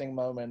embarrassing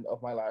moment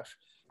of my life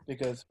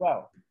because,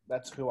 well,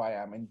 that's who I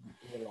am in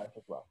real life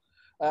as well.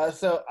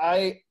 So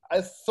I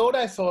thought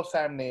I saw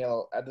Sam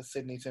Neill at the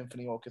Sydney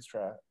Symphony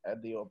Orchestra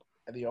at the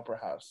Opera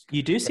House.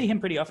 You do see him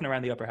pretty often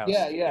around the Opera House.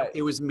 Yeah.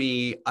 It was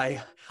me.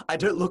 I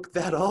don't look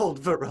that old,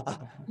 Vera.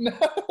 No.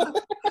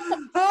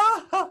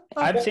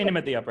 I've seen him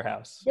at the Opera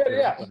House.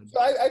 Yeah. So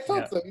I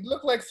thought so. He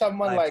looked like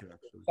someone like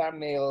Actually. Sam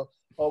Neill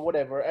or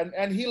whatever,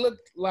 and he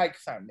looked like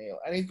Sam Neill,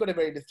 and he's got a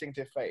very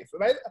distinctive face,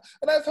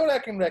 and I thought I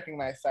can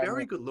recognize Sam. Very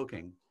Neill. good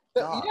looking.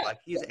 So, Like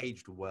he's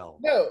aged well.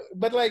 No,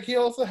 but like he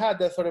also had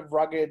that sort of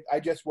rugged, I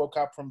just woke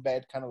up from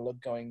bed kind of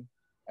look going,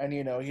 and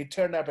he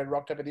turned up and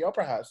rocked up at the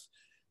Opera House.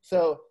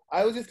 So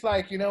I was just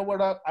like, what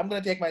up? I'm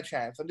gonna take my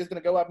chance. I'm just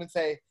gonna go up and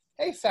say,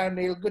 "Hey, Sam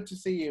Neill, good to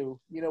see you.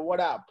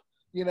 What up?"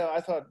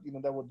 I thought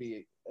that would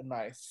be a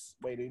nice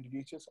way to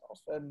introduce yourself,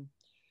 and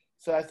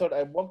so I thought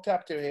I walked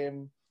up to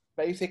him,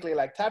 basically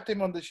like tapped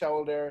him on the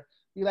shoulder,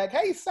 be like,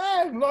 "Hey,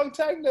 Sam, long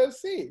time no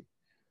see."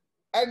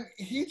 And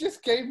he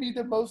just gave me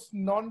the most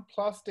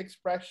nonplussed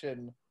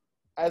expression,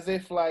 as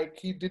if like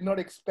he did not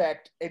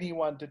expect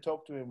anyone to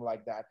talk to him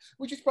like that,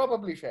 which is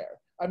probably fair.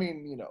 I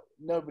mean,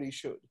 nobody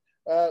should.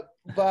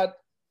 But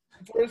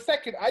for a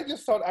second, I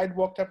just thought I'd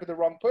walked up to the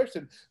wrong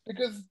person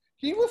because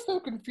he was so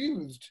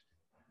confused.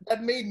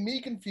 That made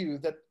me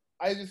confused that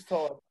I just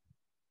thought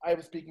I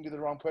was speaking to the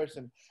wrong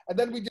person. And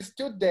then we just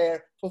stood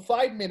there for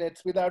 5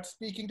 minutes without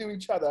speaking to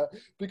each other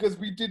because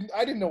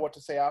I didn't know what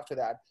to say after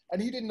that.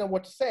 And he didn't know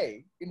what to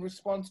say in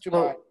response to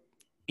my...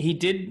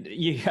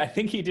 I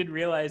think he did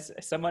realize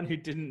someone who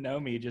didn't know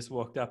me just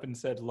walked up and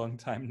said, "Long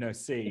time no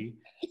see."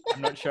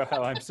 I'm not sure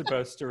how I'm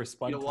supposed to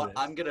respond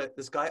to this.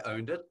 This guy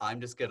owned it. I'm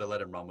just going to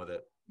let him run with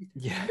it.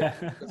 Yeah.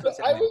 So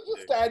I was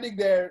just standing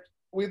there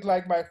with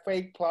like my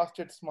fake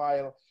plastered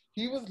smile.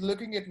 He was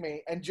looking at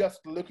me and just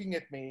looking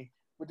at me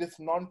with this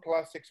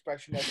nonplussed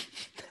expression of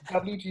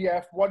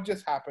WTF, what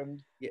just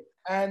happened? Yeah.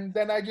 And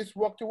then I just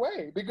walked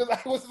away because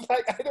I was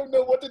like, I don't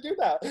know what to do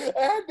now. And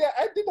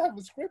I didn't have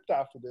a script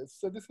after this,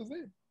 so this was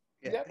it.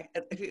 Yeah.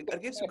 I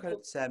give some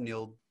credit to Sam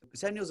Neill.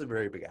 Sam Neill's a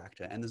very big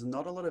actor, and there's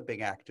not a lot of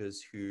big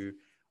actors who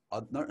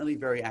are not only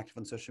very active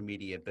on social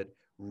media, but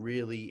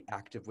really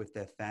active with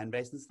their fan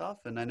base and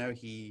stuff. And I know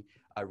he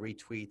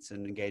retweets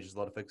and engages a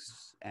lot of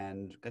folks,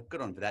 and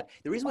good on for that.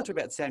 The reason we're talking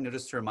about Sam Neill,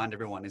 just to remind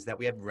everyone, is that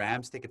we have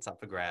Rams tickets up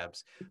for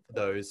grabs for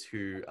those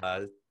who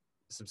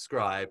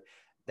subscribe.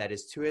 That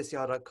is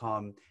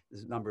 2ser.com.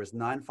 This number is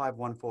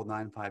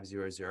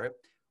 95149500.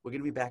 We're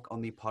going to be back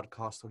on the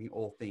podcast talking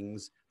all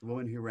things The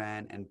Woman Who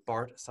Ran and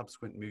Bart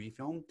subsequent movie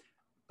film,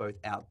 both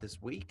out this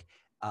week.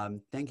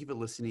 Thank you for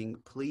listening.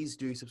 Please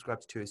do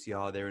subscribe to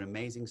 2SER. They're an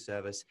amazing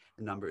service.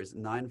 The number is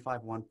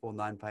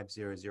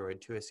 95149500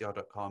 at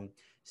 2SER.com.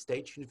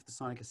 Stay tuned for The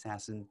Sonic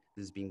Assassin.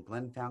 This has been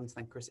Glenn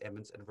Falkenstein, Chris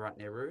Evans, and Virat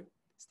Nehru.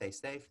 Stay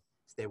safe,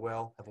 stay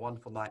well, have a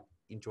wonderful night,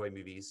 enjoy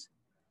movies,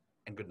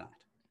 and good night.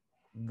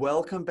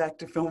 Welcome back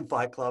to Film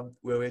Fight Club,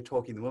 where we're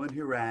talking the woman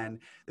who ran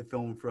the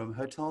film from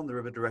Hotel on the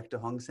River director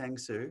Hong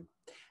Sang-soo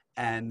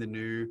and the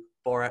new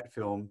Borat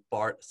film,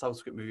 Borat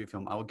subsequent movie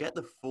film. I will get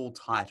the full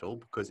title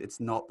because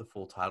it's not the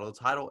full title. The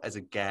title as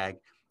a gag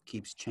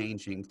keeps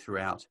changing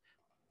throughout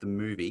the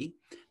movie.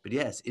 But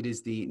yes, it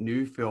is the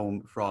new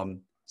film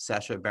from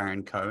Sacha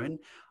Baron Cohen.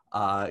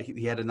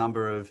 He had a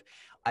number of,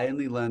 I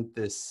only learned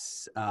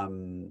this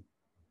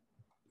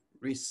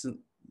recently,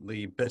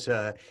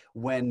 but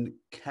when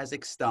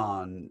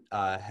Kazakhstan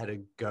had a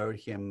go at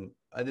him,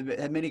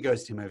 had many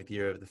goes to him over the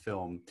year of the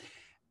film,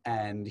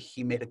 and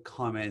he made a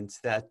comment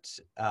that,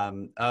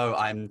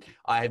 I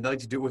have nothing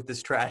to do with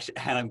this trash,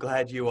 and I'm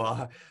glad you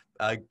are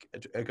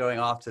going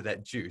after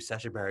that Jew,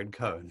 Sacha Baron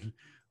Cohen,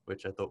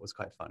 which I thought was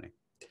quite funny.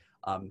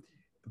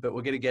 But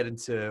we're going to get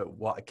into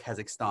what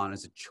Kazakhstan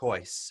is a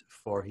choice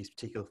for his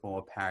particular form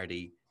of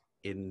parody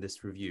in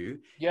this review.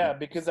 Yeah,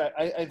 because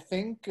I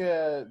think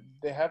there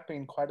have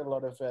been quite a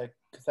lot of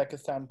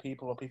Kazakhstan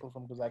people or people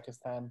from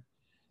Kazakhstan.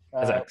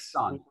 Kazakhs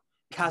from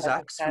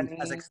Kazakhstan.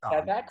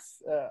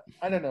 Kazakhs?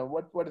 I don't know.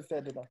 What is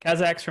that about?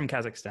 Kazakhs from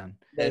Kazakhstan.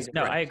 No, Correct.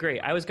 I agree.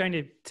 I was going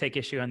to take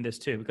issue on this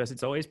too, because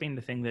it's always been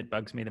the thing that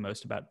bugs me the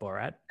most about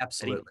Borat.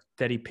 Absolutely.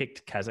 That he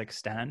picked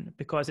Kazakhstan,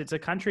 because it's a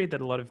country that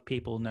a lot of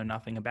people know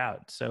nothing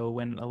about. So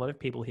when a lot of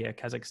people hear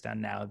Kazakhstan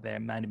now, their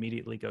mind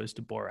immediately goes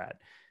to Borat.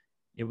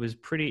 It was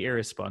pretty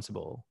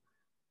irresponsible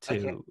to...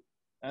 Okay.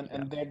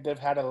 And they've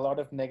had a lot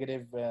of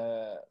negative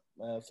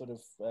sort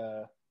of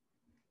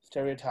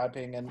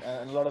stereotyping, and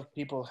a lot of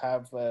people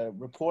have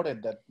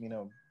reported that, you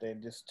know, they're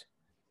just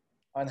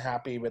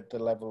unhappy with the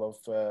level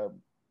of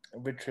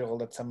vitriol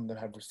that some of them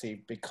have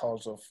received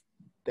because of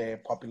their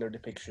popular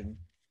depiction.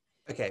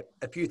 Okay,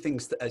 a few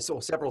things,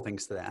 or several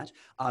things to that.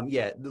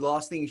 Yeah, the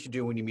last thing you should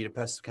do when you meet a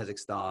person from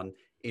Kazakhstan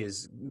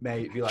is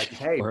maybe be like,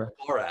 hey,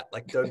 Borat,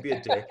 like, don't be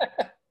a dick.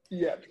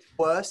 Yeah.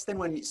 Worse than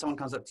when someone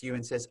comes up to you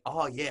and says,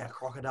 oh yeah,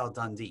 Crocodile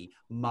Dundee.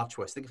 Much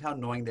worse. Think of how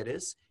annoying that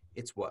is.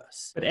 It's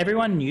worse. But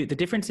everyone knew, the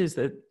difference is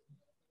that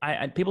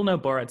people know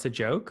Borat's a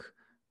joke,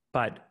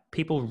 but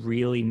people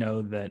really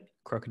know that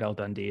Crocodile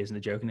Dundee isn't a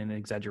joke and an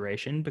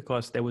exaggeration,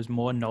 because there was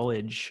more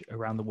knowledge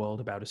around the world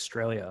about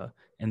Australia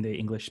and the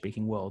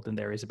English-speaking world than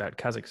there is about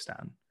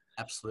Kazakhstan.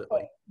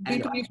 Absolutely.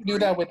 People used to do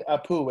that with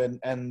Apu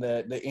and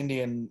the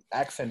Indian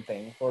accent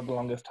thing for the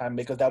longest time,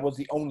 because that was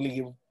the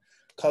only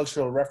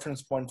cultural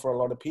reference point for a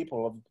lot of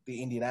people of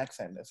the Indian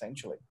accent,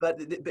 essentially. But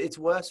it's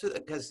worse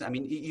because, I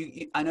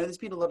mean, I know there's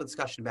been a lot of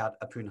discussion about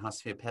Apu and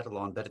Hasfir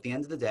Petalon, but at the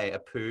end of the day,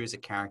 Apu is a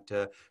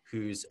character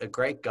who's a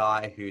great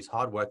guy, who's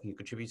hardworking, who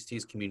contributes to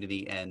his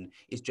community, and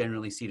is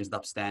generally seen as an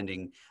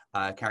upstanding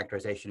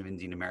characterization of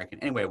Indian American.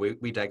 Anyway,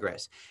 we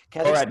digress.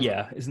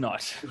 Borat, is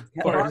not.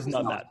 Borat is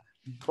not that.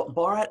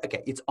 Borat,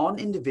 okay, it's on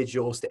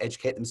individuals to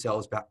educate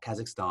themselves about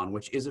Kazakhstan,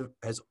 which is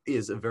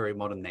a very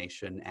modern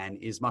nation and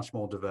is much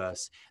more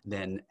diverse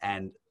than,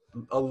 and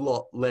a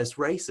lot less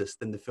racist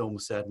than the film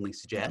certainly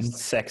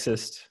suggests.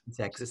 Sexist,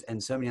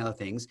 and so many other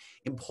things.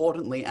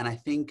 Importantly, and I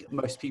think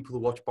most people who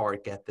watch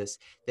Borat get this,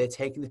 they're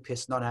taking the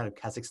piss not out of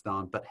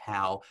Kazakhstan, but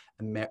how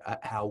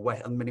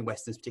many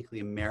Westerns, particularly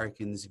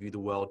Americans, view the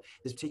world.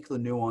 There's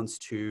particular nuance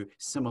to,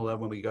 similar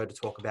when we go to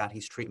talk about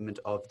his treatment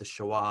of the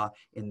Shoah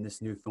in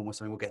this new film, or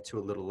something we'll get to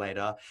a little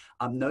later.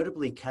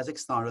 Notably,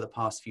 Kazakhstan over the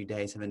past few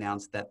days have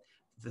announced that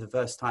for the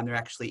first time, they're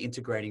actually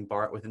integrating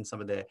Borat within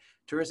some of their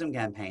tourism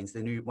campaigns.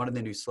 One of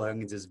their new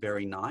slogans is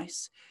 "Very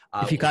nice."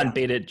 If you can't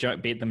beat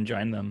it, beat them,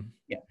 join them.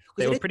 Yeah,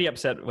 they were pretty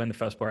upset when the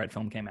first Borat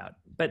film came out.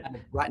 But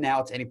right now,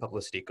 it's any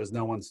publicity because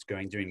no one's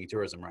doing any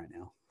tourism right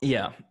now.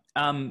 Yeah,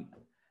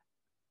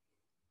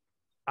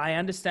 I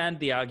understand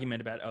the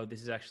argument about, oh,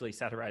 this is actually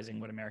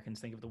satirizing what Americans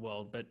think of the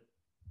world, but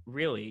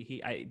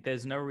really,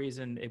 there's no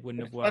reason it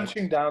wouldn't have worked.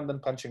 Punching down than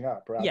punching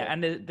up, right? Yeah,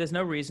 and there's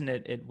no reason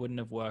it wouldn't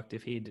have worked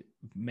if he'd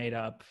made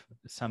up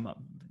some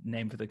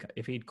name for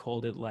if he'd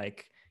called it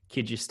like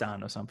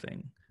Kyrgyzstan or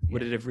something. Yeah.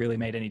 Would it have really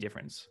made any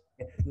difference?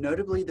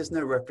 Notably, there's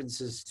no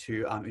references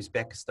to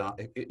Uzbeks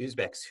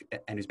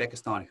and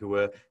Uzbekistan, who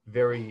were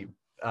very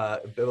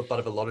butt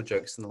of a lot of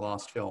jokes in the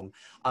last film.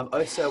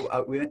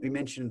 Also, we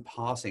mentioned in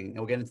passing, and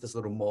we'll get into this a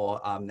little more,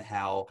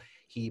 how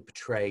he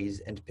portrays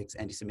and depicts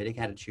anti-Semitic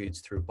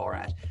attitudes through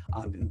Borat.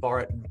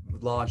 Borat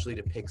largely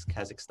depicts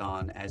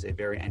Kazakhstan as a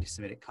very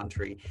anti-Semitic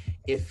country.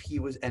 If he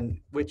was, and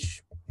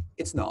which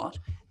it's not,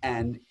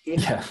 and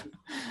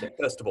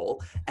first of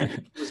all, and if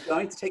it was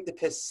going to take the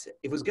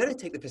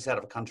piss out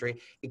of a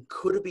country, it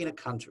could have been a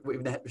country,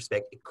 in that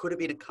respect, it could have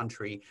been a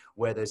country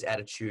where those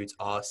attitudes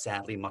are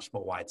sadly much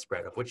more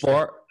widespread, of which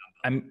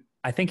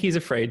I think he's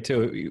afraid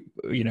to,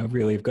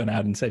 really have gone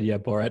out and said, yeah,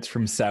 Borat's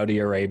from Saudi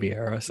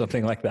Arabia or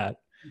something like that.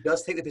 He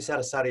does take the piss out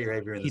of Saudi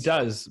Arabia. He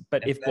does,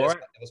 but if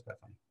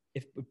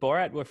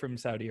Borat were from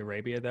Saudi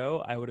Arabia,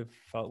 though, I would have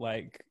felt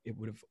like it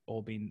would have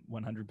all been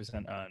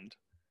 100% earned.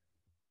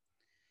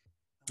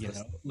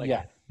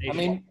 I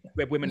mean,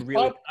 where women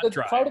really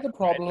part of the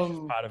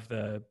problem,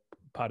 right?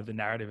 part of the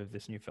narrative of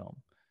this new film.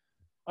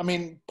 I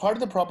mean, part of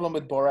the problem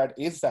with Borat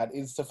is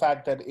the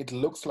fact that it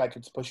looks like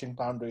it's pushing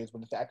boundaries,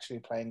 but it's actually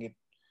playing it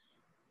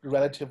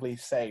relatively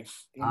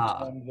safe in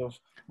terms of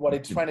what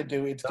it's trying to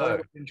do. It's going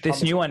within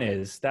This new comedy. one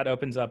is. That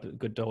opens up a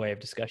good doorway of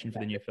discussion for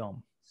the new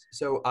film.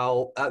 So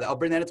I'll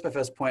bring that into my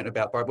first point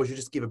about Borat. But you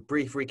just give a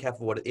brief recap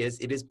of what it is.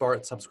 It is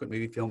Borat's subsequent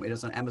movie film. It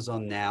is on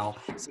Amazon now.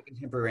 Set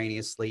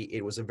contemporaneously.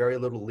 It was a very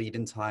little lead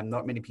in time.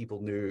 Not many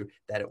people knew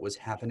that it was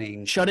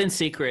happening. Shot in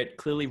secret,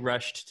 clearly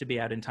rushed to be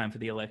out in time for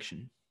the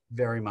election.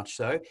 Very much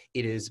so.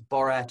 It is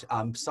Borat.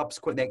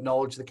 Subsequent, they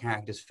acknowledge the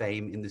character's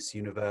fame in this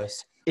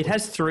universe. It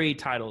has 3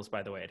 titles,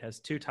 by the way. It has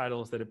 2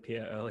 titles that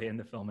appear early in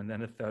the film, and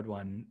then a third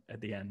one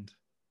at the end.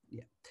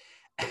 Yeah,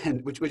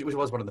 and which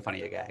was one of the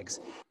funnier gags.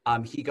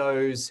 He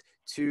goes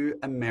to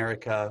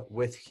America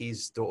with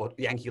his daughter,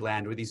 Yankee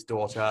Land, with his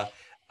daughter,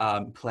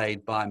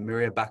 played by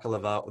Maria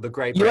Bakalova, the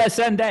great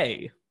USA,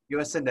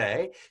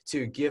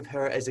 to give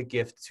her as a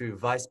gift to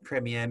Vice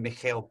Premier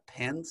Mikhail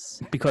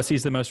Pence. Because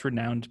he's the most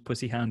renowned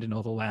pussy hound in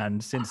all the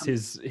land, since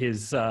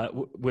his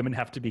women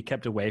have to be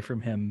kept away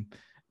from him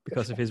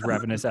because of his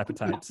ravenous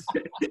appetites.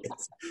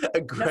 It's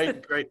a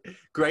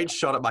great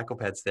shot at Michael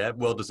Pence there,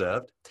 well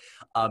deserved.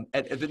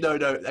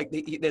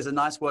 There's a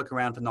nice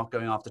workaround for not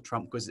going after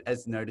Trump because,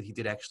 as noted, he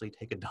did actually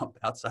take a dump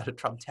outside of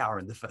Trump Tower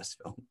in the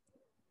first film.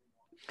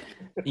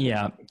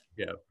 Yeah.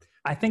 Yeah.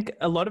 I think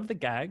a lot of the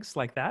gags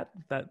like that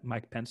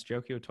Mike Pence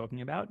joke you were talking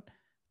about,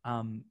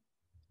 are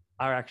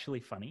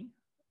actually funny.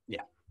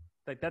 Yeah.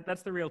 Like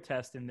that's the real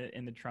test in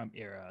the Trump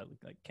era.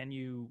 Like, can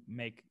you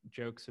make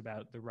jokes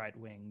about the right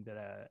wing that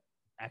are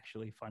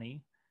actually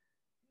funny?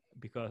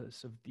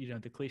 Because of,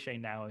 the cliche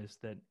now is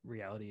that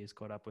reality is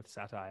caught up with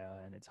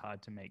satire and it's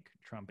hard to make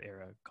Trump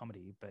era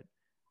comedy. But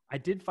I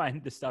did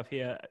find the stuff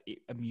here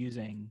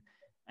amusing.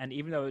 And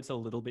even though it's a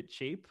little bit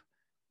cheap,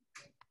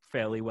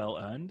 fairly well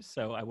earned,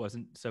 so I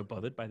wasn't so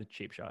bothered by the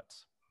cheap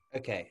shots.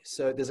 Okay,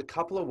 so there's a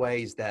couple of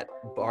ways that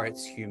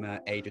Borat's humor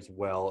ages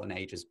well and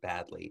ages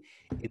badly.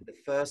 In the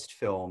first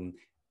film,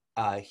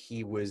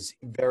 he was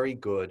very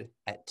good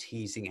at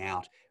teasing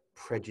out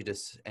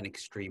prejudice and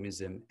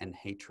extremism and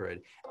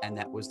hatred, and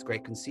that was the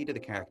great conceit of the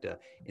character.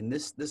 In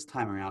this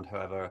time around,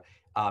 however,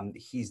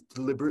 he's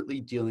deliberately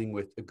dealing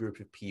with a group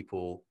of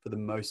people, for the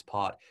most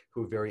part,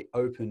 who are very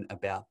open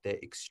about their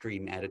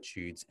extreme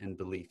attitudes and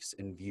beliefs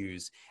and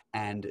views.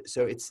 And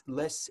so it's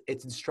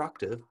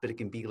instructive, but it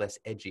can be less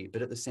edgy.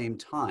 But at the same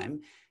time,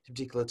 a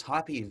particular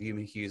type of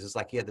humor he uses,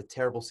 like the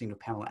terrible scene with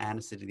Pamela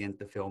Anderson at the end of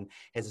the film,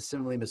 has a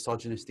similarly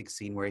misogynistic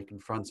scene where he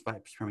confronts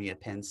Vice Premier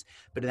Pence,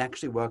 but it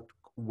actually worked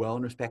well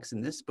in respects in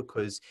this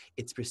because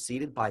it's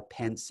preceded by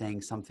Pence saying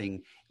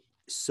something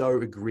so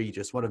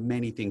egregious, one of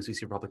many things we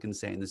see Republicans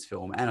say in this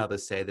film and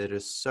others say that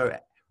is so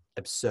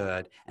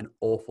absurd and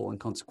awful and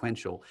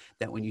consequential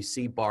that when you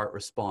see Borat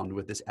respond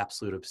with this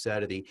absolute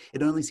absurdity,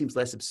 it only seems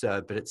less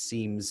absurd, but it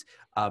seems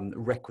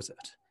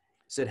requisite.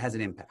 So it has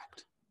an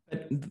impact.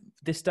 But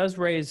this does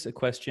raise a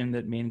question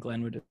that me and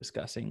Glenn were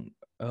discussing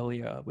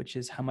earlier, which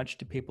is how much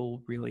do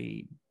people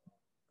really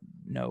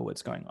know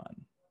what's going on?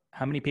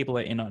 How many people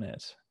are in on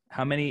it?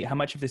 How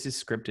much of this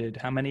is scripted?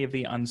 How many of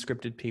the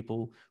unscripted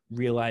people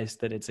realize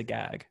that it's a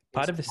gag?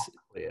 Because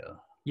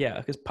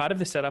part of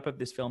the setup of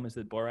this film is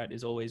that Borat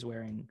is always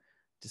wearing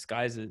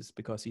disguises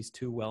because he's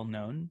too well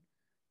known.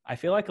 I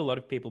feel like a lot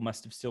of people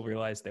must have still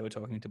realized they were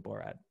talking to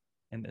Borat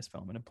in this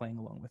film and are playing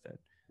along with it.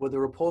 Well,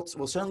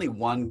 certainly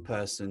one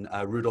person,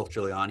 Rudolph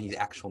Giuliani, his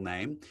actual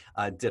name,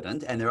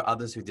 didn't, and there are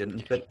others who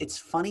didn't. But it's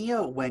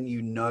funnier when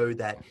you know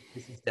that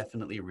this is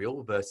definitely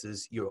real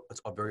versus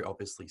it's very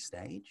obviously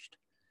staged.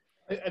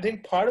 I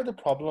think part of the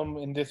problem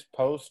in this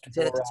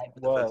post-Borat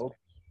world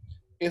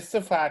is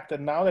the fact that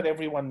now that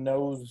everyone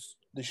knows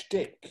the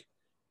shtick,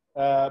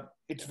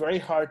 it's very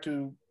hard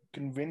to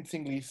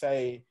convincingly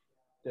say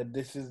that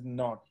this is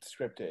not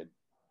scripted,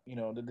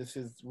 that this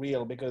is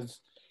real, because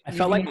I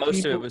felt like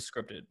most of it was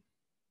scripted.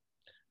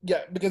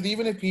 Yeah, because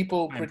even if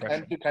people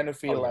pretend to kind of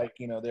feel like,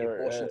 they're... The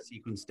abortion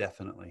sequence,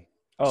 definitely.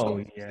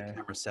 Yeah. The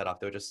camera setup,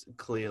 they were just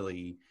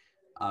clearly...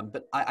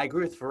 but I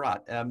agree with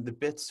Farhat. The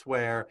bits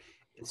where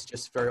it's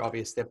just very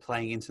obvious they're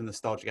playing into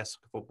nostalgic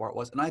aspect of what Borat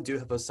was. And I do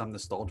have some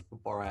nostalgia for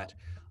Borat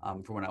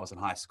from when I was in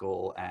high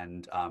school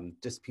and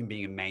just him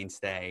being a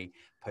mainstay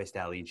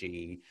post-Ali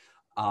G.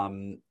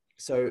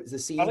 So the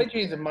scene... Ali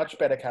G is a much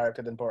better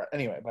character than Borat.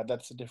 Anyway, but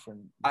that's a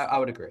different... I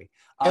would agree.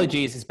 Ali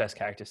G is his best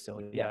character still.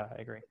 Yeah,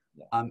 I agree.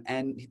 Yeah.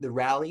 And the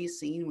rally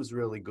scene was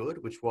really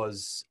good, which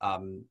was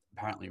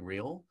apparently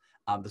real.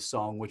 The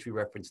song, which we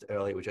referenced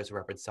earlier, which also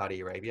referenced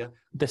Saudi Arabia.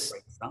 Great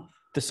stuff.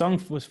 The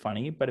song was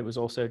funny, but it was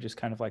also just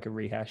kind of like a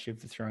rehash of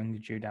the throwing the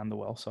Jew down the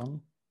well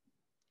song.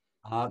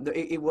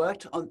 It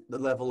worked on the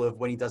level of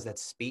when he does that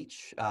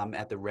speech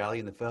at the rally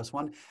in the first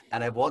one,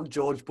 and I want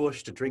George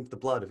Bush to drink the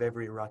blood of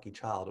every Iraqi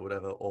child or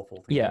whatever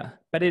awful thing. Yeah,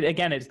 but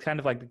it's kind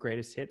of like the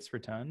greatest hits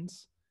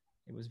returns.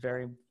 It was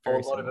very,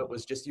 very a lot of it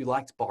was just, you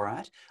liked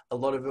Borat. A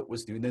lot of it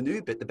was the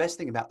new bit. The best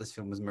thing about this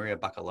film was Maria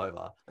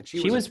Bakalova. Like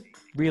she was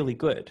really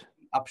good.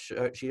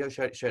 She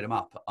showed him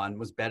up and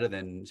was better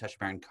than Sacha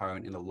Baron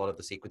Cohen in a lot of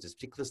the sequences,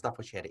 particularly stuff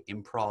where she had to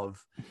improv.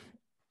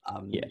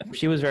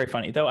 She was very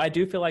funny. Though I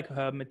do feel like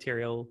her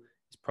material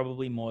is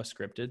probably more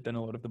scripted than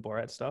a lot of the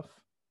Borat stuff.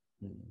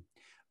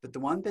 But the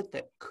one bit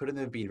that couldn't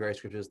have been very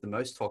scripted is the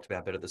most talked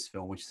about bit of this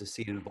film, which is the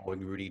scene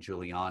involving Rudy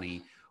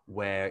Giuliani,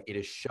 where it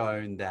is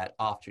shown that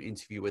after an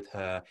interview with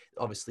her,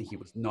 obviously he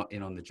was not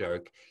in on the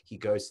joke. He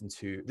goes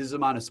into, this is a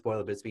minor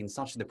spoiler, but it's been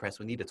such in the press,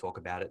 we need to talk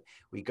about it.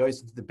 He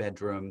goes into the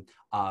bedroom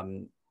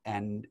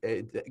and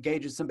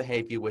engages some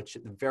behavior, which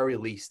at the very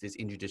least is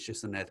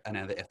injudicious and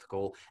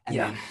unethical. And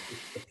then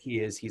it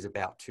appears he's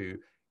about to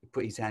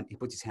appears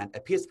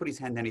to put his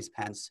hand down his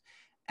pants.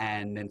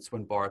 And then it's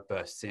when Borat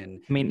bursts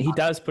in. I mean, he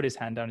does put his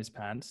hand down his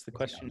pants. The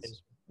question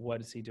is,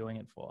 what is he doing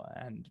it for?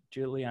 And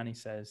Giuliani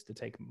says to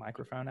take a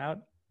microphone out.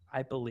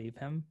 I believe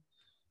him.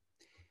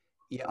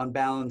 Yeah, on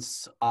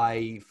balance,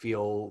 I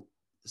feel,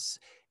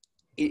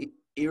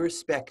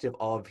 irrespective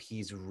of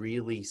his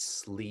really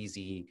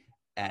sleazy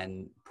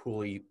and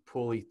poorly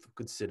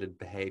considered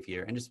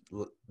behavior and just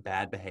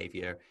bad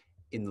behavior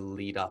in the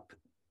lead up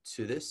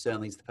to this,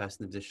 certainly as the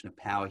person in the position of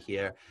power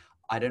here,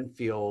 I don't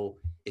feel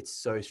it's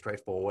so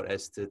straightforward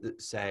as to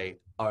say,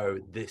 oh,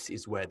 this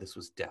is where this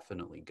was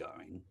definitely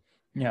going.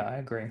 Yeah, I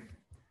agree.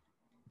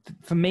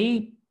 For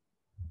me,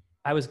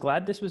 I was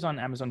glad this was on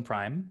Amazon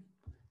Prime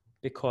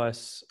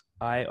because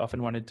I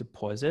often wanted to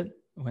pause it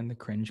when the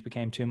cringe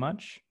became too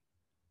much.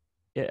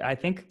 I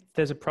think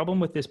there's a problem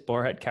with this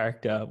Borat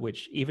character,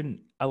 which even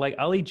like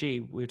Ali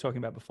G, we were talking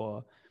about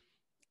before,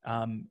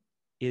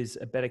 is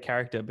a better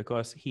character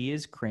because he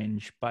is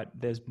cringe, but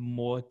there's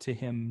more to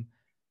him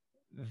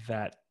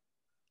that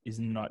is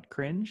not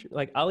cringe.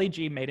 Like Ali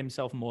G made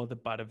himself more the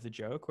butt of the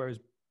joke, whereas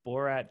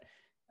Borat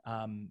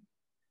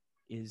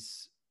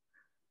is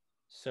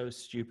so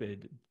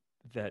stupid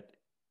that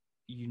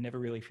you never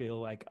really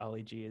feel like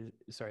Ali G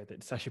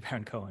that Sacha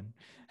Baron Cohen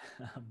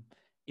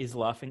is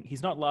laughing.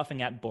 He's not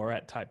laughing at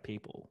Borat type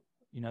people.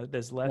 You know,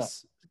 there's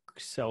less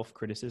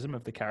self-criticism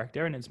of the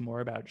character and it's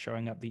more about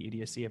showing up the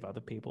idiocy of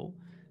other people.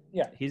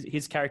 Yeah.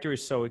 His character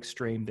is so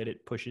extreme that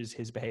it pushes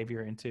his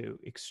behavior into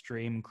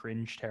extreme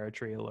cringe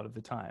territory a lot of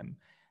the time.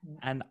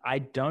 And I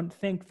don't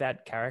think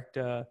that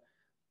character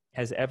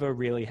has ever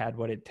really had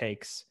what it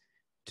takes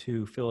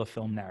to fill a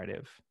film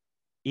narrative.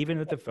 Even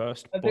with the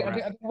first I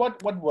think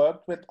what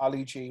worked with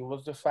Ali G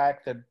was the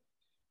fact that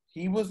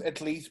he was at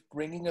least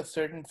bringing a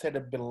certain set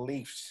of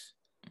beliefs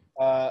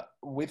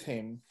with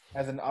him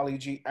as an Ali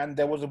G, and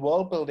there was a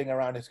world building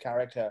around his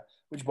character,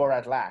 which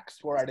Borat lacks.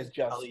 Borat is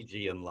just Ali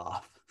G and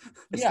laugh.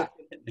 Yeah,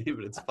 but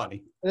it's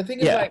funny. The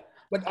thing is,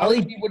 but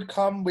Ali G would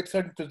come with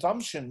certain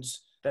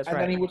presumptions,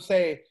 then he would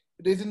say,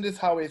 "Isn't this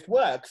how it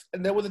works?"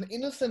 And there was an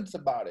innocence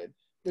about it,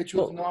 which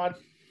was not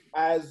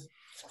as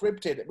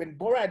scripted. When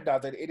Borat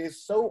does it, it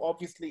is so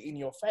obviously in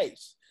your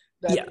face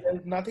that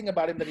there's nothing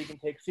about him that you can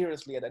take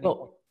seriously at any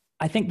point.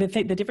 I think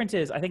the difference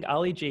is, I think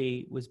Ali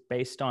G was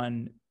based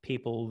on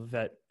people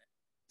that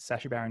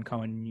Sacha Baron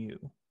Cohen knew.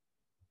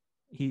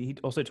 He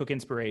also took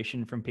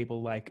inspiration from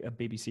people like a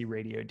BBC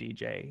radio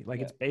DJ.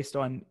 Like it's based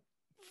on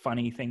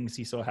funny things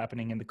he saw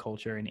happening in the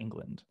culture in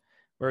England.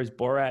 Whereas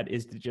Borat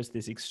is just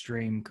this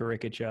extreme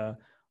caricature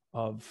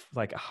of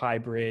like a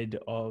hybrid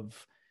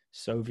of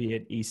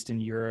Soviet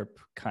Eastern Europe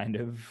kind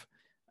of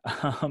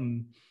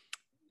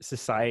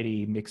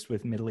society mixed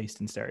with Middle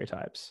Eastern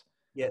stereotypes.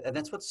 Yeah, and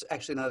that's what's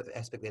actually another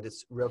aspect that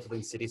is relatively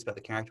insidious about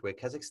the character, where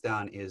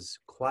Kazakhstan is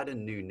quite a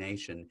new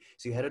nation.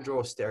 So you had to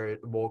draw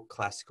more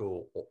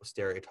classical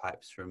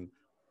stereotypes from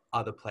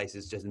other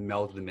places, just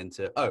meld them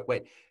into,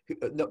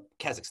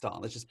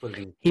 Kazakhstan. Let's just put it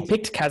in. He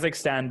picked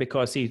Kazakhstan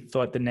because he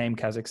thought the name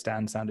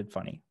Kazakhstan sounded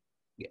funny.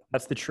 Yeah.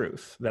 That's the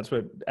truth.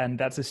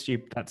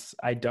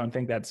 I don't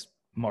think that's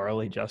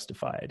morally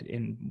justified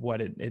in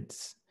what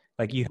it's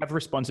like. You have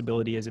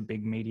responsibility as a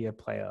big media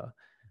player,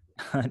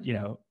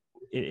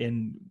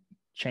 in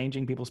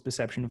changing people's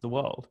perception of the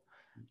world.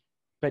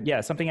 But yeah,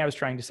 something I was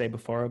trying to say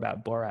before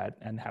about Borat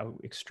and how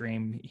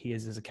extreme he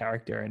is as a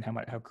character and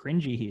how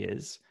cringy he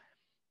is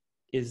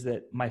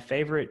that my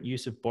favorite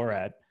use of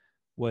Borat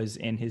was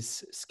in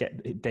his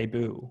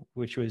debut,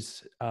 which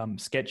was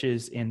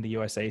sketches in the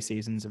USA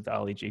seasons of the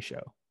Ali G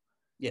show.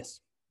 Yes.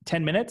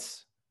 10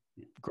 minutes,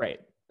 great,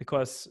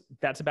 because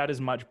that's about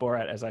as much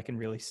Borat as I can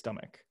really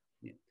stomach.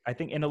 Yeah. I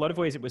think in a lot of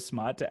ways it was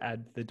smart to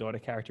add the daughter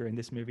character in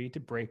this movie to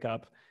break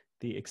up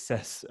the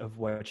excess of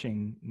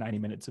watching 90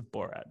 minutes of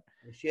Borat.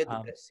 She had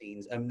the best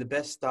scenes. The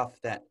best stuff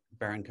that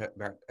Sacha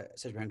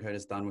Baron Cohen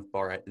has done with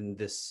Borat in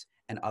this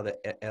and other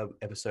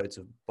episodes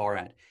of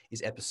Borat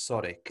is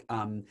episodic.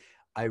 And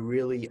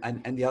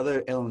the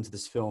other element of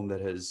this film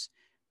that has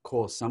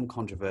caused some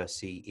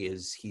controversy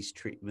is his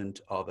treatment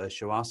of a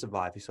Shoah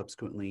survivor who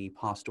subsequently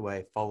passed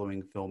away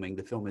following filming.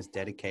 The film is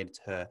dedicated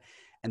to her.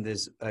 And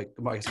there's a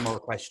moral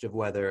question of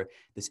whether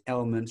this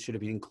element should have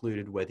been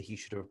included, whether he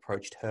should have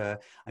approached her.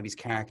 His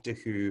character,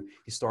 who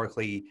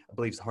historically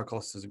believes the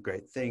Holocaust is a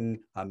great thing,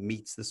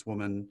 meets this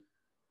woman.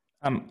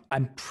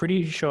 I'm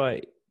pretty sure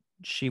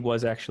she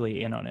was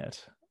actually in on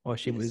it, or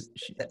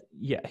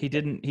he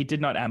did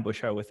not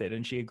ambush her with it,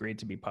 and she agreed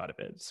to be part of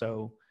it.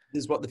 So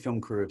this is what the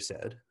film crew have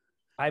said.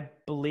 I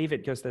believe it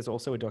because there's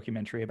also a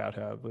documentary about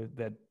her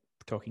that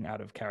talking out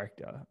of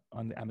character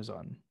on the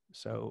Amazon.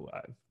 So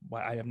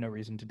I have no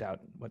reason to doubt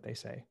what they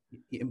say.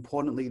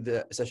 Importantly,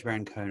 the Sacha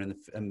Baron Cohen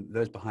and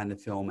those behind the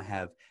film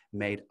have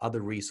made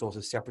other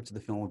resources separate to the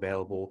film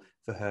available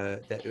for her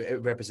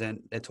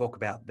that talk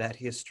about that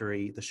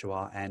history, the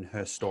Shoah, and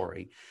her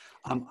story.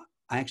 I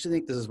actually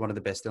think this is one of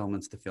the best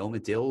elements of the film.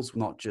 It deals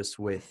not just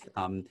with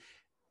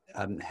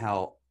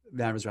how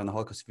matters around the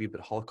Holocaust view,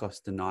 but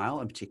Holocaust denial,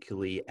 and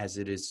particularly as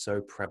it is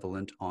so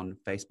prevalent on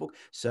Facebook.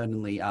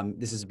 Certainly,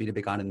 this has been a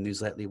big item in the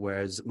news lately,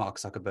 whereas Mark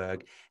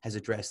Zuckerberg has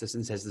addressed this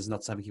and says this is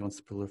not something he wants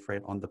to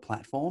proliferate on the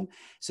platform.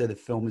 So the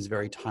film is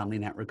very timely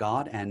in that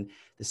regard, and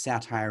the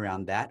satire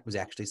around that was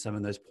actually some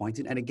of those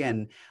pointed. And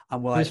again, it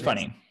was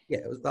funny. Yeah,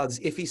 there's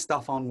iffy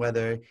stuff on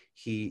whether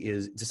he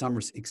is, to some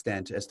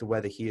extent, as to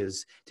whether he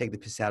is taking the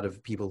piss out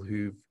of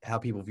how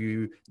people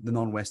view the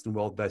non-Western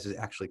world versus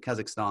actually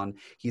Kazakhstan.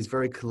 He's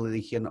very clearly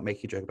here not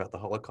making a joke about the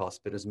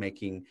Holocaust, but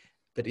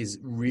is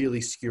really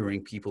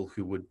skewering people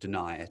who would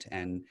deny it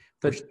and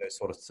push those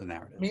sort of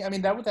narratives. I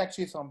mean, that was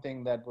actually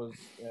something that was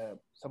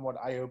somewhat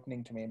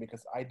eye-opening to me,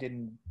 because I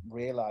didn't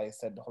realize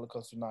that the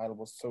Holocaust denial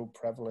was so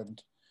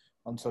prevalent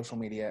on social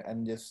media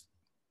and just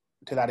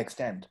to that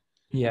extent.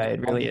 Yeah,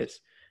 it really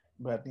is.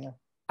 But yeah,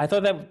 I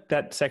thought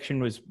that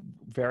section was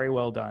very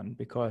well done,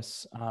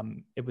 because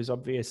it was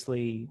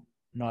obviously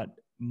not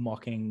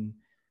mocking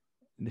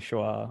the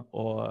Shoah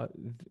or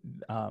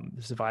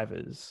the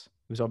survivors.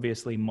 It was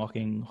obviously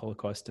mocking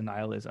Holocaust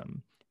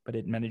denialism, but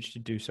it managed to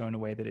do so in a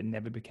way that it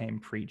never became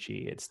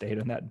preachy. It stayed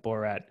on that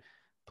Borat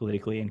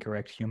politically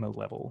incorrect humor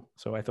level.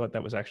 So I thought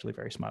that was actually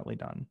very smartly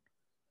done.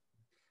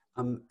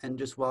 And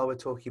just while we're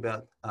talking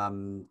about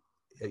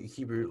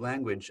Hebrew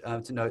language,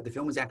 to note, the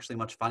film is actually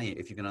much funnier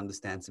if you can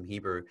understand some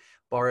Hebrew.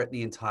 Borat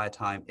the entire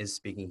time is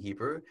speaking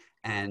Hebrew,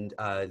 and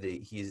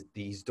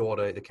his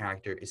daughter, the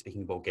character, is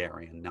speaking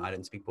Bulgarian. Now, I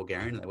don't speak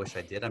Bulgarian, and I wish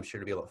I did. I'm sure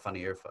it'd be a lot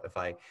funnier if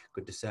I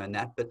could discern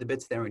that. But the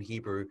bits there in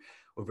Hebrew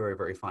were very,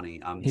 very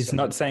funny. He's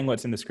not saying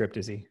what's in the script,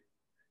 is he?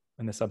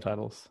 In the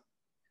subtitles?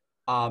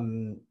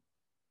 From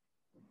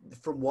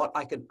what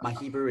my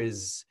Hebrew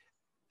is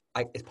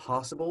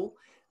possible.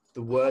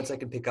 The words I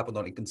can pick up are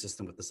not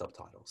inconsistent with the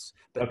subtitles.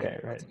 But okay,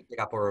 right. The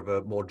pick up are of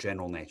a more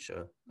general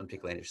nature than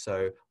particular nature.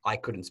 So I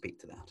couldn't speak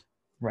to that.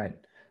 Right.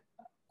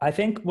 I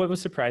think what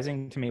was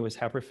surprising to me was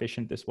how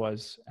proficient this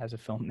was as a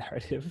film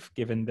narrative,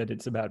 given that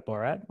it's about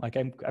Borat. Like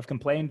I've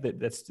complained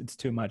that it's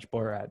too much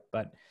Borat,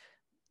 but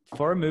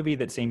for a movie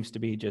that seems to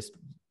be just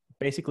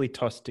basically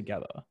tossed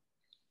together,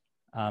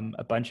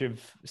 a bunch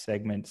of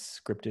segments,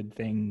 scripted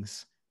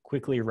things,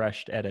 quickly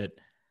rushed edit,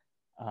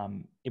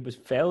 it was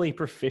fairly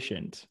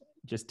proficient,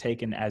 just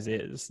taken as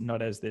is,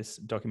 not as this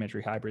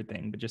documentary hybrid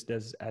thing, but just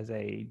as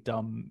a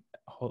dumb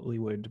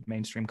Hollywood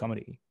mainstream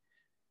comedy.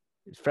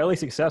 It's fairly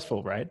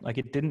successful, right? Like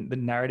the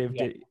narrative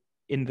did,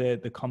 in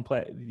the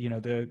complex,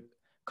 the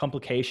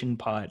complication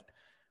part,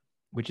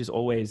 which is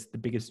always the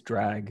biggest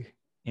drag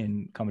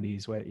in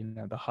comedies, where,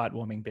 the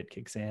heartwarming bit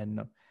kicks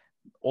in.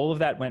 All of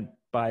that went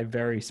by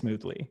very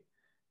smoothly.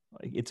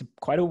 Like it's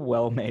quite a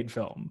well-made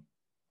film.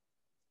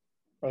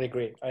 I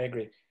agree.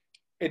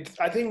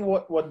 I think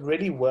what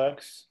really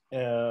works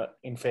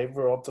in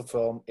favor of the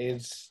film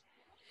is,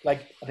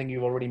 like I think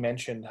you've already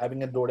mentioned,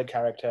 having a daughter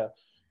character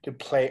to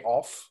play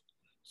off.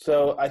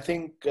 So I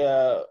think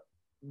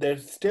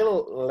there's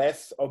still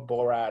less of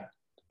Borat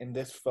in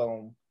this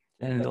film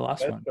than in the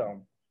last one,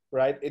 film,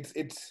 right?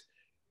 It's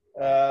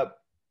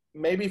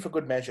maybe for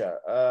good measure,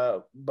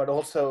 but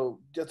also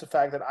just the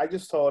fact that I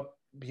just thought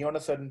beyond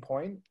a certain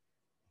point,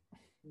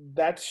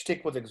 that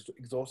shtick was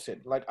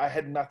exhausted. Like I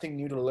had nothing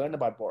new to learn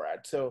about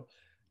Borat, so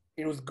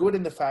it was good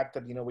in the fact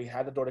that we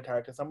had the daughter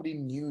character, somebody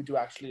new to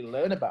actually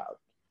learn about.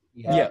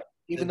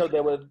 Even though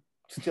they were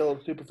still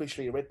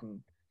superficially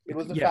written, it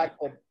was the fact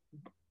that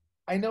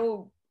I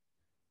know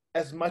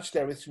as much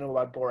there is to know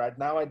about Borat.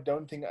 Now I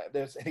don't think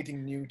there's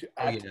anything new to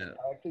add to the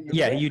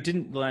character. You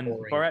didn't learn.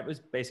 Borat was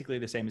basically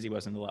the same as he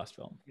was in the last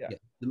film. Yeah.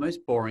 The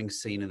most boring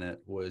scene in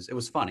it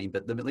was funny,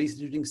 but the least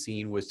interesting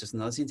scene was just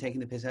another scene taking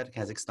the piss out of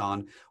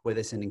Kazakhstan, where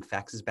they're sending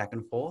faxes back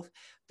and forth.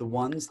 The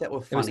ones that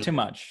were funny, it was too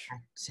much.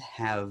 To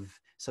have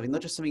something,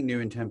 not just something new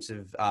in terms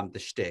of the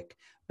shtick,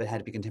 but had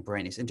to be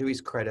contemporaneous. And to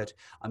his credit,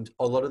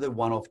 a lot of the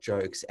one-off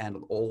jokes and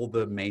all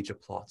the major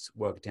plots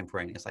were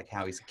contemporaneous, like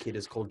how his kid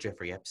is called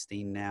Jeffrey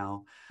Epstein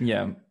now.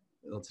 Yeah,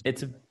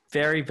 it's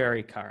very,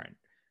 very current.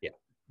 Yeah.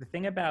 The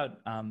thing about,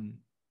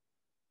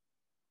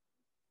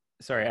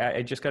 sorry,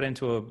 I just got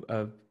into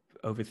a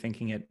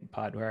overthinking it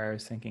part where I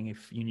was thinking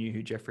if you knew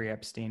who Jeffrey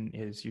Epstein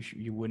is,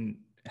 you wouldn't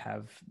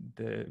have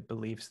the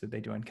beliefs that they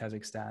do in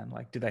Kazakhstan.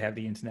 Like, do they have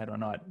the internet or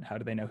not? How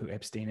do they know who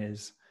Epstein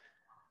is?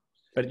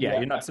 But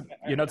you're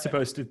not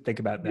supposed to think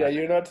about that. Yeah,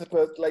 you're not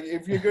supposed. Like,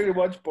 if you're going to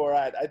watch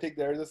Borat, I think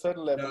there is a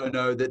certain level.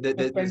 No.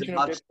 There's a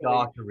much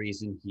darker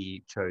reason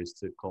he chose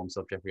to call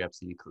himself Jeffrey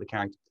Epstein. The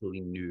character clearly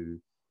knew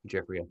who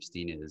Jeffrey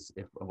Epstein is.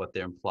 If what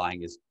they're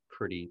implying is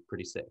pretty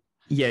sick.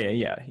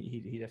 Yeah.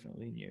 He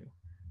definitely knew.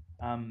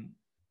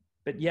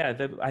 But yeah,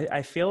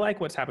 I feel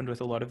like what's happened with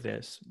a lot of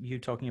this, you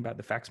talking about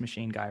the fax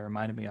machine guy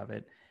reminded me of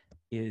it,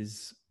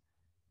 is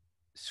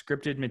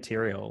scripted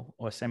material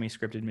or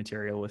semi-scripted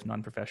material with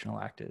non-professional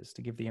actors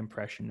to give the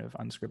impression of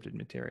unscripted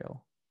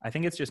material. I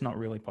think it's just not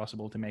really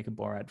possible to make a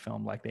Borat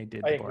film like they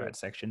did the Borat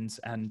sections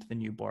and the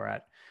new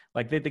Borat.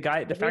 Like the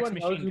guy, the fax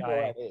machine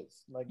guy.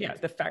 Is. Like, yeah,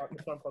 it's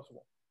not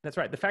possible. That's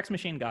right. The fax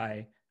machine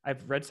guy.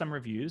 I've read some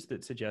reviews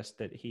that suggest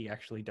that he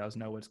actually does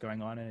know what's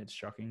going on, and it's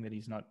shocking that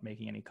he's not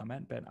making any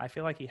comment. But I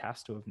feel like he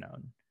has to have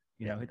known.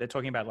 You know, they're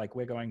talking about like,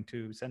 we're going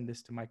to send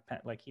this to Mike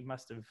Pence. Like, he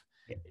must have.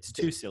 It's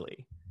too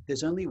silly.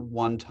 There's only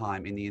one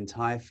time in the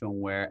entire film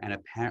where an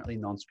apparently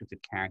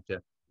non-scripted character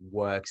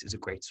works as a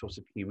great source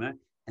of humor,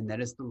 and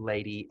that is the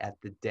lady at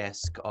the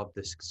desk of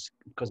this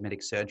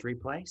cosmetic surgery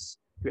place,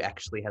 who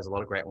actually has a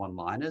lot of great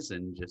one-liners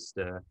and just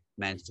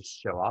managed to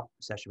show up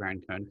Sacha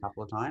Baron Cohen a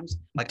couple of times.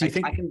 Like,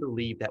 I can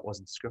believe that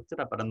wasn't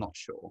scripted, but I'm not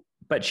sure.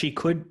 But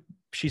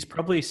she's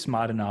probably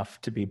smart enough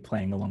to be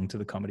playing along to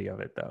the comedy of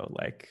it, though.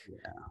 Like,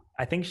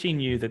 I think she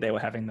knew that they were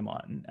having them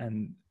on,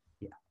 and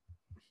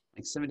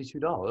like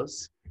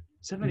 $72.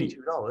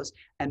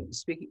 And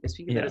speaking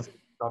of that, as a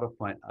data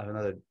point of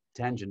another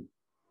tangent,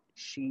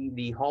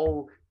 the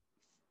whole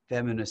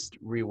feminist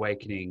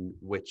reawakening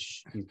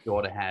which his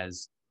daughter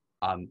has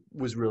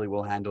was really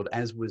well handled,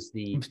 as was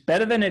the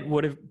better than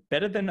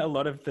a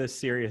lot of the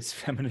serious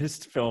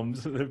feminist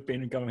films that have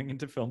been going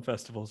into film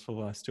festivals for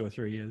the last 2 or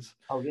 3 years.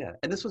 Oh yeah,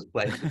 and this was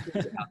blatant.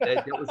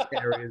 There was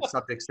areas,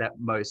 subjects that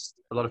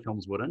a lot of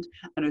films wouldn't.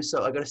 And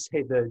also, I got to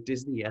say, the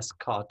Disney-esque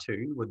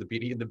cartoon with the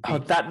Beauty and the Beast. Oh,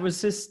 that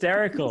was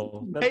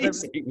hysterical.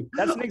 That's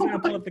an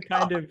example of the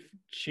kind of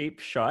cheap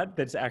shot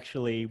that's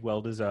actually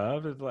well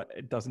deserved.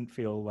 It doesn't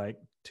feel like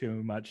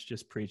too much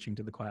just preaching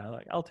to the choir.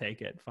 Like, I'll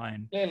take it,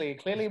 fine.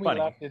 Clearly we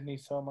love Disney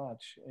so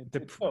much.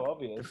 It's so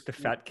obvious. The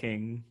Fat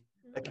King.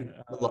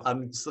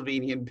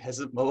 Slovenian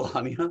peasant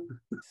Melania.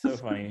 So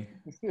funny.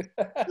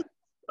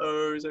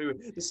 Oh, so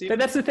but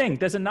that's the thing.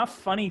 There's enough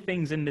funny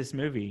things in this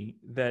movie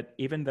that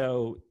even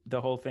though the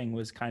whole thing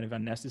was kind of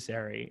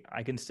unnecessary,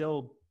 I can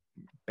still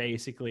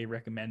basically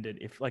recommend it.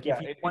 If you want to see,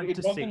 it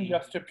wasn't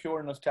just a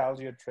pure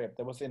nostalgia trip.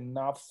 There was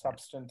enough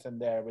substance in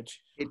there which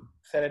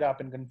set it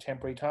up in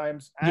contemporary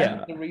times.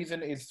 And the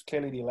reason is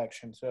clearly the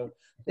election. So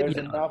there's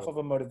enough of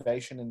a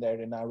motivation in there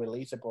to now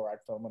release a Borat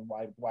film. And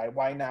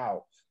why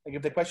now? Like,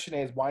 if the question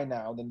is why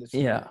now, then this.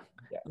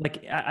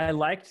 Like, I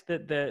liked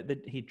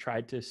that he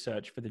tried to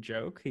search for the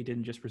joke. He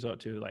didn't just resort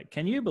to like,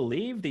 can you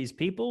believe these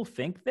people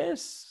think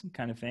this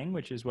kind of thing,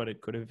 which is what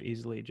it could have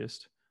easily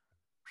just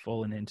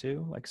fallen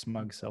into, like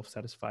smug,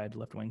 self-satisfied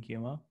left-wing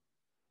humor.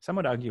 Some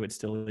would argue it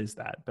still is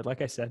that, but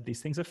like I said,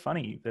 these things are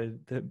funny.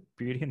 The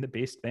Beauty and the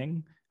Beast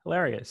thing,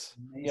 hilarious.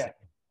 Amazing.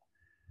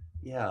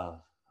 Yeah.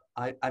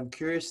 I'm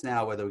curious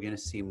now whether we're going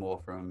to see more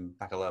from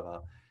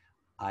Bakalova.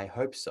 I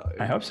hope so.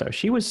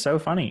 She was so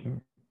funny,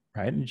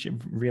 right? And she's a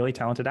really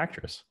talented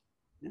actress.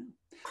 Yeah.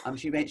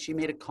 She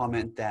made a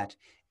comment that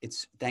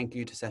it's thank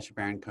you to Sacha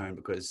Baron Cohen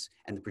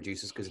and the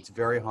producers, because it's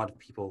very hard for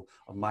people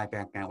of my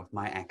background with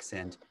my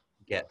accent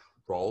get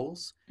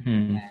roles,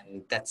 and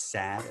that's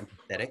sad and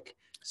pathetic.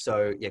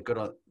 So yeah, good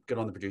on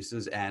the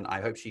producers, and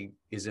I hope she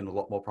is in a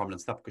lot more prominent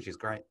stuff because she's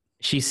great.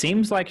 She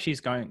seems like she's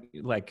going,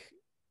 like,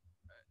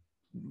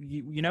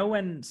 you know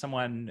when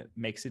someone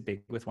makes it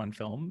big with one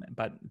film,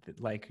 but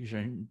like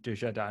Jean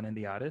Dujardin and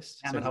The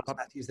Artist. I was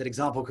about to use that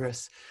example,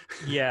 Chris.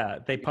 Yeah,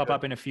 they pop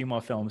up in a few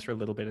more films for a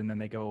little bit and then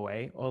they go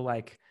away. Or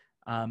like,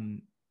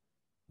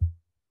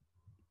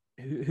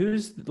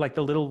 who's like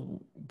the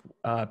little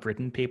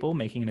Britain people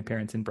making an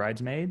appearance in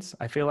Bridesmaids?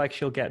 I feel like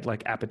she'll get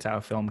like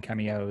Apatow film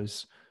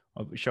cameos,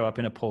 or show up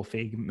in a Paul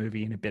Feig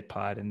movie in a bit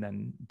part and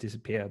then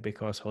disappear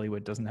because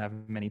Hollywood doesn't have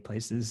many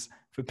places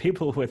for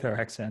people with her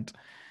accent.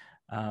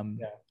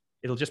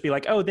 It'll just be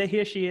like, oh,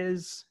 here she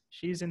is.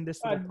 She's in this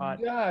little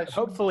part.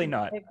 Hopefully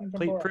not.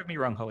 Please prove me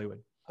wrong, Hollywood.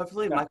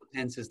 Hopefully Michael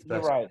Pence is the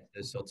person to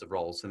those sorts of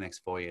roles for the next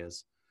 4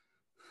 years.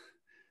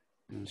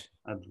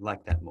 I'd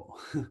like that more,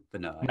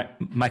 but no.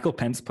 Michael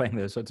Pence playing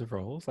those sorts of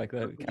roles, like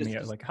the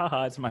cameo, like,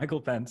 haha, it's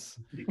Michael Pence.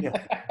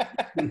 Yeah.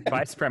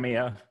 Vice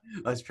Premier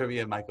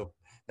Michael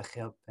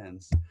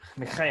Pence.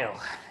 Mikhail.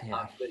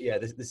 Yeah.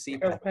 The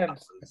CPAC.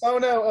 Pence. Oh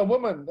no, a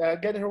woman!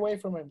 Get her away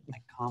from him. I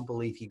can't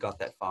believe he got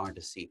that far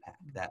into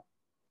CPAC.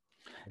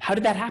 How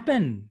did that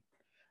happen?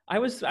 I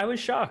was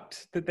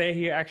shocked that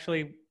he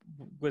actually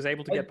was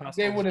able to get past.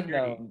 They would have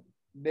known.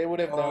 They would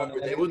have known.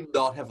 They would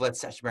not have let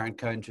Sacha Baron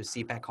Cohen to a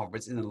CPAC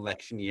conference in an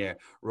election year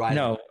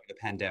after the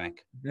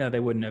pandemic. No, they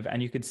wouldn't have.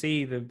 And you could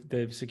see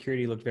the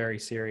security looked very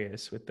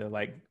serious with the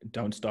like,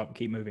 don't stop,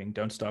 keep moving.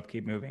 Don't stop,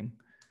 keep moving.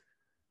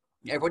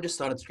 Everyone just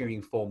started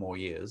screaming 4 more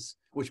years,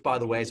 which, by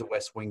the way, is a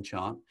West Wing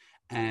chant.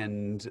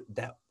 And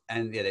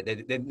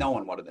no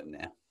one wanted him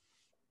there.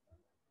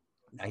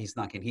 No, he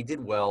snuck in. He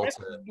did well.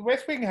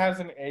 West Wing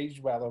hasn't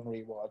aged well on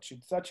rewatch.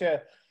 It's such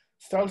a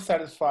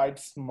self-satisfied,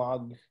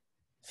 smug,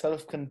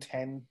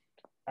 self-content,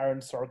 Aaron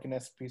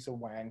Sorkin-esque piece of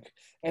wank.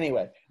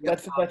 Anyway,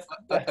 that's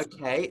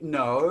okay.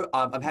 No,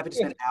 I'm happy to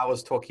spend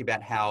hours talking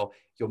about how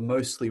you're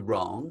mostly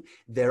wrong.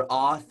 There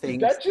are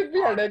things that should be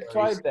our next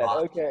fight. Then,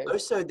 okay.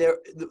 Also, the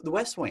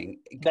West Wing.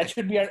 That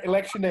should be our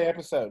election day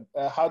episode.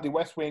 How the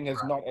West Wing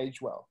has not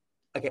aged well.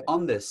 Okay,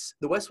 on this,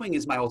 The West Wing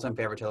is my all-time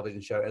favorite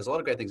television show. There's a lot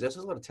of great things. There's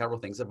a lot of terrible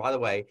things. And by the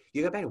way,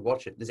 you go back and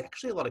watch it. There's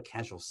actually a lot of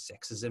casual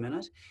sexism in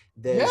it.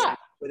 There's Yeah.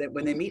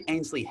 when they meet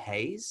Ainsley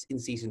Hayes in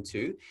season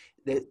 2,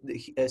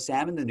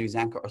 Sam and the news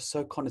anchor are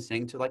so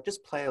condescending to like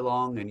just play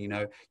along and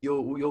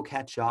you'll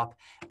catch up.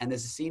 And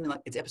there's a scene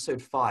like it's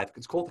episode 5.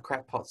 It's called The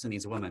Crackpots and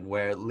These Women,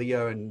 where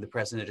Leo and the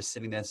president are just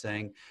sitting there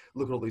saying,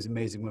 "Look at all these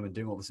amazing women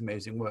doing all this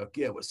amazing work.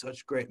 Yeah, we're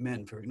such great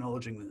men for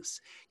acknowledging this."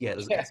 Yeah,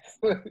 there's Yes.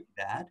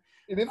 that.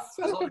 It is There's a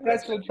such lot a of great-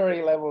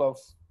 congratulatory level of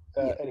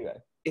Yeah.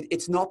 anyway.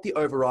 It's not the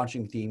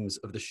overarching themes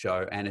of the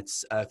show, and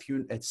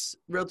it's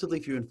relatively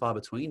few and far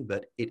between,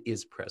 but it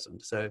is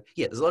present. So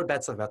yeah, there's a lot of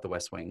bad stuff about The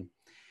West Wing.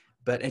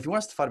 But if you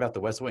want us to fight about The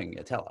West Wing,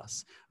 yeah, tell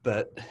us.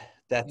 But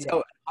that's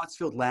Yeah.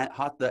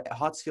 the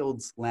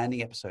Hartsfield's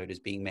Landing episode is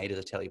being made as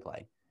a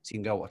teleplay, so you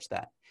can go watch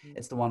that.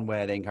 It's the one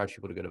where they encourage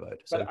people to go to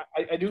vote. So But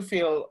I do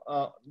feel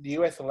the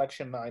U.S.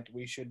 election night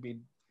we should be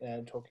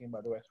talking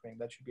about the West Wing.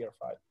 That should be our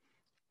fight.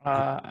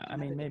 I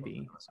mean,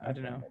 maybe. I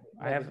don't know.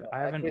 I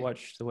haven't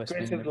watched The West Wing.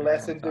 Chris in a is very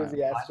less long time. I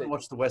enthusiastic. haven't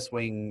watched The West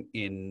Wing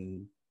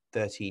in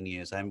 13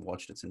 years. I haven't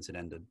watched it since it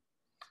ended.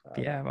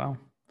 Yeah, well,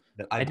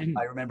 But I didn't-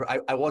 I remember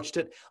I watched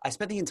it. I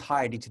spent the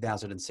entirety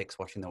 2006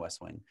 watching The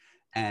West Wing,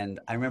 and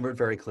I remember it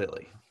very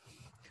clearly.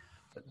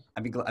 But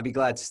I'd be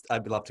glad.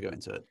 I'd love to go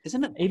into it.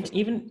 Isn't it?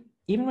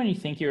 even when you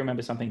think you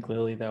remember something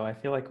clearly, though, I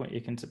feel like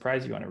it can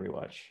surprise you on a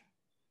rewatch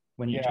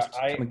when you're just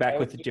coming back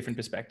with a different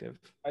perspective.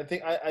 I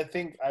think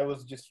I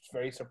was just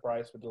very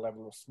surprised with the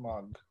level of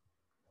smug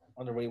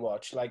on the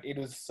rewatch. Like it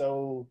was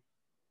so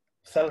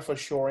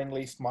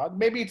self-assuringly smug.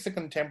 Maybe it's the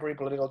contemporary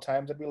political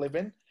times that we live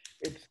in.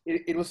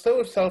 It was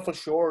so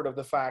self-assured of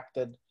the fact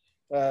that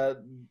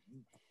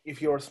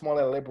if you're a small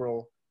L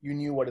liberal, you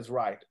knew what is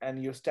right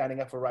and you're standing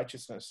up for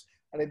righteousness.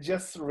 And it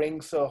just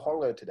rings so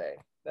hollow today.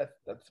 That's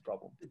the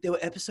problem. There were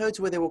episodes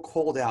where they were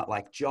called out,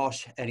 like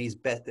Josh and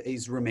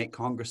his roommate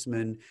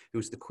congressman, who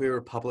was the queer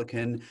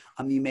Republican.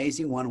 The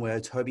amazing one where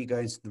Toby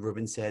goes to the room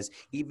and says,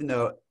 "Even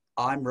though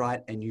I'm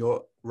right and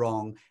you're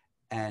wrong,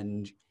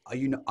 and I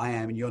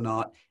am and you're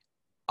not,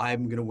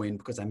 I'm going to win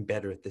because I'm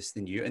better at this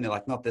than you." And they're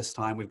like, "Not this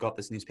time. We've got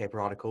this newspaper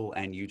article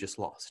and you just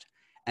lost."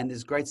 And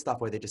there's great stuff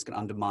where they're just going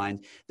to undermine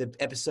the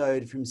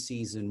episode from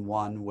season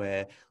 1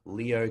 where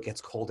Leo gets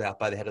called out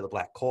by the head of the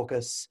Black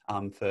Caucus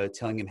for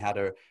telling him how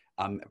to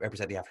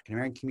represent the African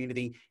American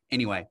community.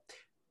 Anyway,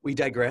 we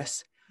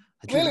digress.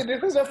 Clearly,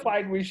 this is a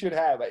fight we should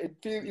have.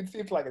 It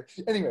seems like it.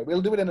 Anyway,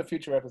 we'll do it in a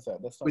future episode.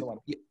 That's not the one.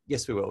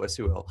 Yes, we will. Yes,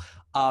 we will.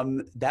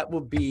 That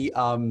will be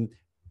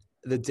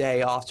the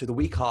day after, the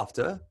week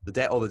after, the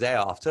day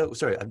after.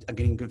 Sorry, I'm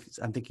getting confused.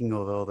 I'm thinking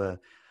of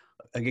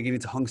I'm getting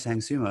into Hong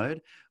Sang-soo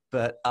mode.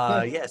 But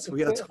yes,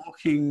 we are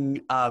talking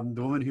The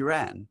Woman Who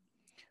Ran,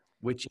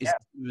 which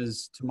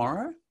is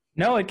tomorrow.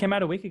 No, it came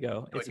out a week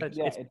ago. It's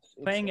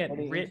playing at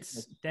very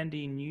Ritz,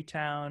 Dendy,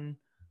 Newtown.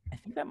 I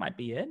think that might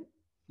be it.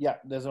 Yeah,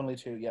 there's only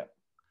 2. Yeah.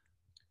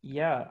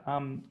 Yeah.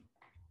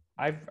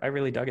 I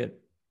really dug it.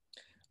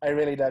 I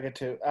really dug it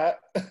too.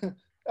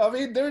 I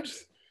mean,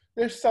 there's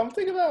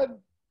something about.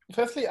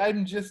 Firstly,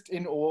 I'm just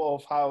in awe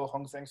of how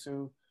Hong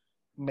Sang-soo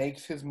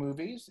makes his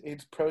movies.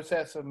 Its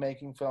process of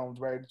making films,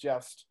 where it's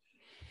just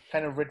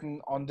kind of written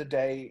on the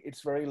day.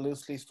 It's very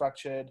loosely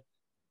structured,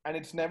 and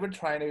it's never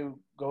trying to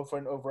go for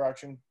an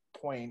overarching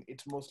point.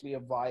 It's mostly a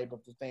vibe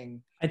of the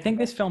thing. I think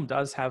this film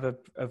does have a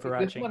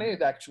overarching. This one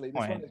is actually. This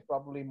point. one is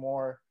probably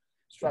more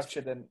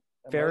structured and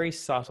very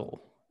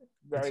subtle.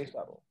 Very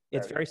subtle.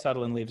 It's very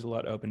subtle and leaves a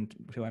lot open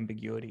to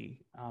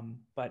ambiguity.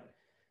 But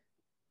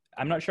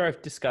I'm not sure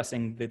if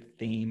discussing the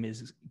theme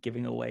is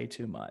giving away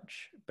too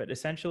much. But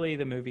essentially,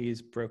 the movie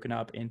is broken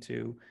up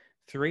into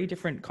 3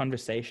 different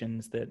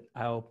conversations that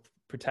our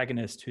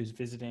protagonist, who's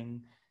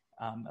visiting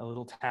a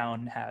little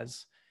town,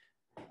 has.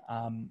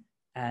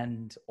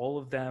 And all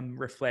of them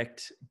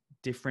reflect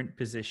different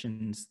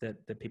positions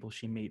that the people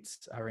she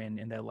meets are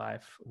in their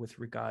life with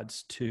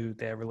regards to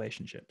their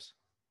relationships.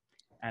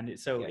 And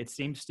it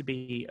seems to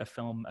be a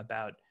film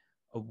about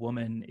a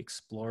woman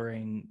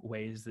exploring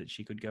ways that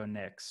she could go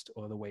next,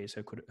 or the ways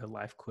her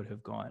life could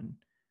have gone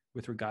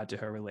with regard to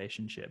her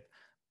relationship.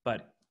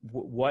 But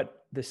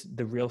what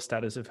the real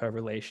status of her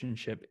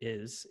relationship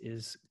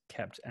is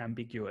kept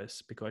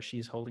ambiguous because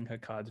she's holding her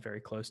cards very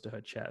close to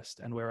her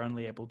chest, and we're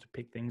only able to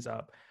pick things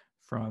up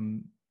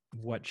from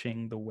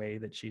watching the way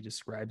that she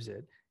describes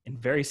it in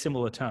very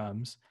similar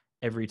terms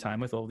every time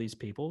with all these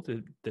people,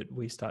 that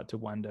we start to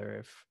wonder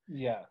if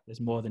there's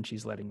more than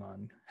she's letting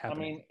on happen.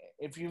 I mean,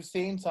 if you've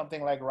seen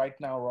something like Right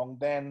Now, Wrong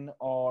Then,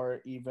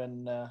 or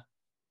even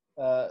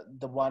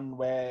the one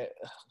where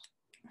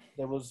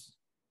there was,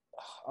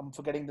 I'm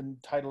forgetting the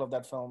title of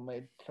that film,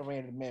 it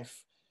premiered MIF,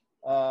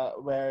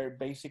 where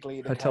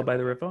basically... Hotel by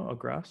the River or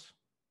Grass?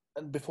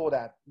 And before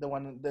that,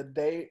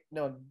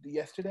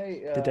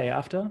 yesterday... The Day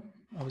After?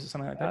 Or was it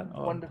something like that?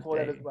 The one before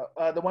that as well.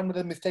 The one where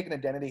the mistaken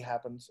identity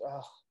happens.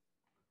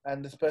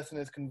 And this person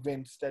is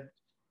convinced that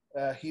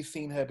he's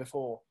seen her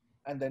before,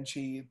 and then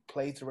she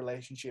plays the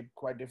relationship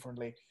quite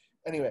differently.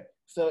 Anyway,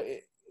 so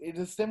it's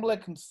a similar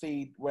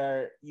conceit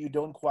where you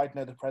don't quite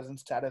know the present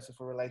status of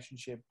a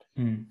relationship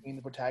Mm. between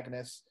the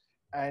protagonists,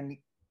 and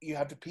you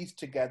have to piece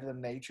together the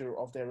nature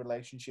of their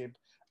relationship,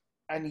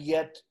 and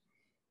yet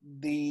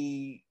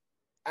the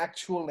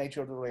actual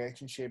nature of the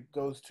relationship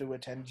goes through a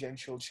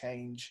tangential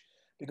change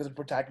because the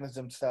protagonists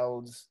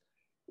themselves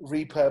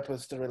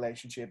repurpose the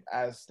relationship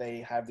as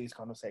they have these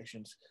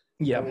conversations.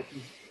 Yeah. So it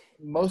is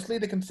mostly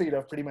the conceit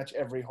of pretty much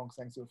every Hong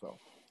Sang-soo film.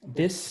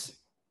 This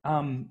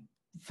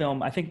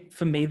film, I think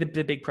for me, the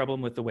big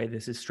problem with the way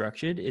this is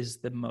structured is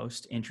the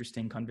most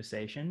interesting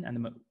conversation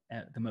and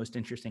the most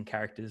interesting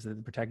characters that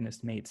the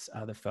protagonist meets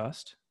are the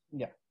first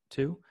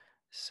two.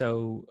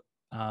 So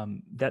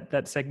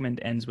that segment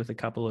ends with a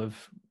couple of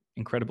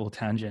incredible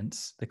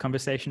tangents. The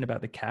conversation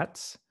about the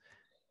cats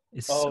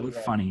is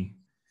funny.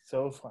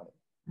 So funny.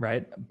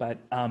 Right? But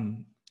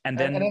and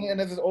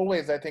as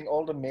always, I think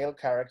all the male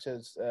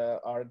characters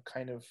are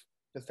kind of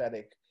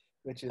pathetic,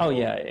 which is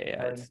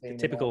it's the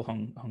typical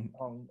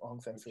Hong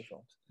Sang-soo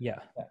films. Yeah.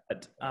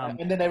 But,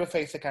 and they never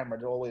face the camera;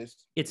 they're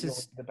always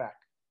the back.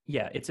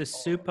 Yeah, it's a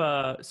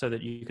super so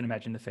that you can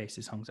imagine the face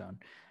is Hong Zone.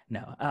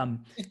 No,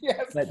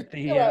 yes, but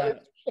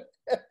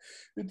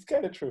it's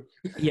kind of true.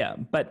 Yeah,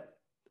 but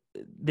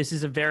this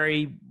is a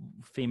very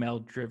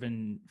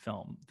female-driven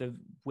film. The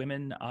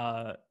women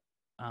are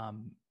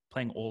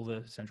playing all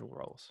the central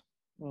roles.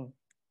 Mm.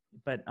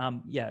 But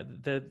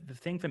the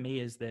thing for me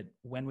is that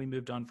when we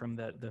moved on from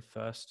the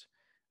first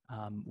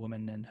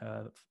woman and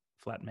her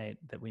flatmate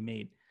that we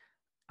meet,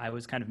 I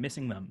was kind of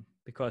missing them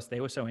because they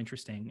were so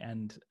interesting.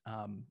 And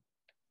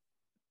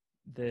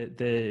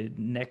the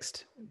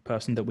next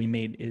person that we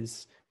meet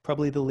is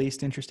probably the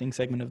least interesting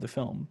segment of the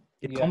film.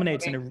 It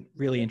culminates in a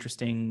really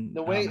interesting...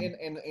 The way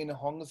in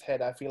Hong's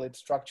head, I feel it's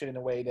structured in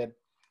a way that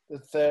the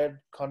third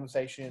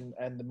conversation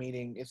and the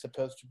meeting is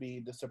supposed to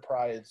be the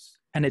surprise.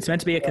 And it's meant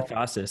to be a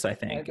catharsis, I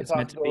think. It's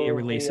meant to be a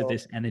release of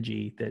this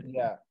energy that...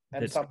 Yeah,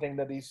 and something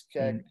that these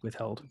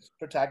withheld.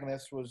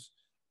 Protagonist was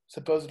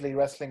supposedly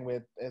wrestling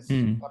with is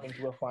coming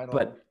to a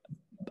final...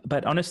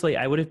 But honestly,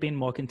 I would have been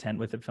more content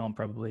with a film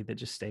probably that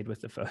just stayed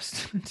with the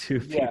first two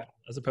people,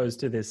 as opposed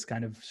to this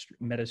kind of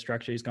meta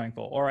structure he's going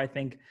for. Or I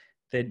think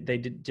that they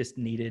just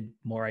needed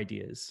more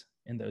ideas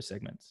in those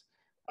segments.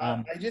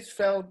 I just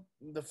felt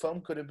the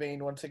film could have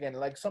been, once again,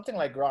 like something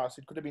like Grass.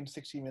 It could have been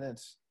 60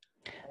 minutes.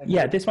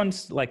 Yeah, this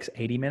one's like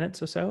 80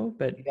 minutes or so,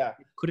 but it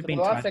could have been...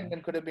 The last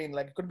segment could have been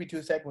like, it could be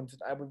 2 segments.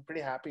 I would be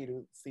pretty happy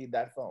to see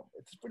that film.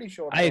 It's pretty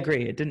short. I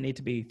agree. It didn't need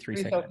to be 3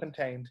 segments.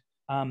 Self-contained.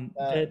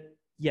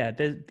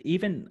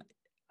 Even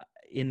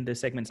in the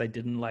segments I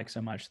didn't like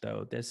so much,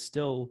 though, there's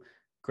still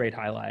great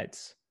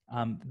highlights.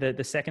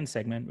 The second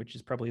segment, which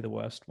is probably the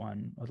worst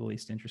one or the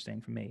least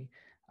interesting for me,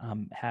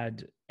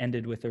 had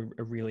ended with a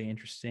really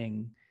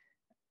interesting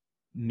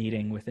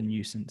meeting with a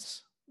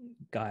nuisance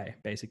guy,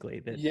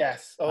 basically.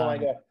 Yes. Oh my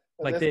God.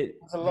 Like there's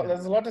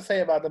a lot to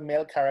say about the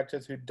male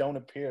characters who don't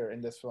appear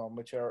in this film,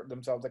 which are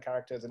themselves the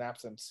characters in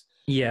absence.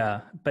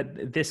 Yeah,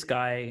 but this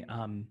guy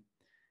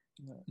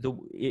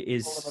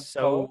is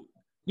so...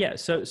 Yeah,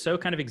 so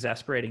kind of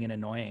exasperating and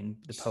annoying,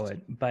 the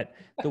poet. But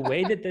the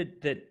way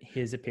that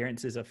his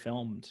appearances are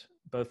filmed,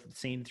 both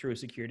seen through a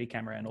security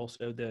camera and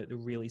also the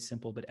really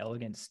simple but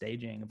elegant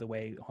staging of the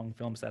way Hong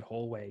films that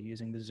hallway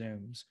using the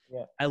zooms.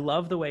 Yeah. I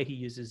love the way he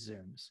uses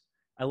zooms.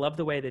 I love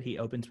the way that he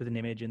opens with an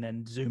image and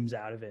then zooms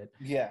out of it.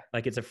 Yeah.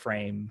 Like it's a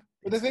frame.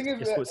 But the thing is,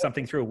 just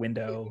something through a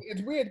window.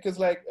 It's weird because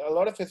like a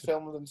lot of his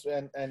films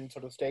and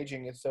sort of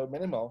staging is so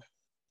minimal,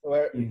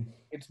 where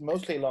it's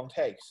mostly long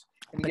takes.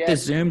 But the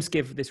zooms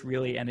give this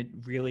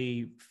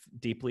really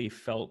deeply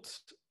felt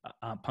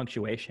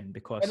punctuation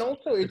because and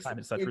also it's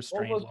such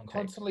restrained, almost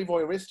constantly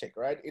voyeuristic,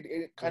 right?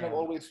 It kind of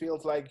always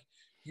feels like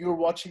you're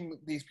watching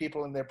these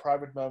people in their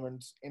private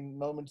moments, in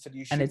moments that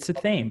you should. And it's a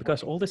theme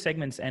because all the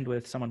segments end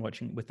with someone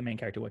watching, with the main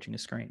character watching a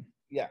screen.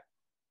 Yeah.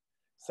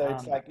 So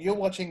it's like you're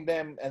watching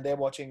them and they're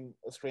watching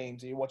a screen.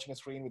 So you're watching a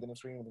screen within a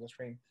screen within a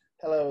screen.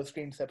 Hello,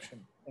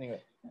 screenception.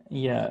 Anyway.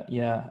 Yeah.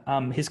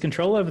 His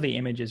control over the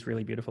image is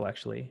really beautiful,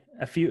 actually.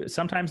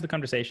 Sometimes the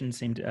conversations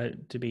seem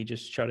to be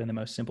just shot in the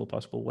most simple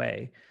possible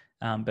way,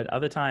 but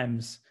other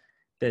times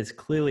there's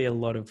clearly a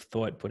lot of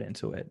thought put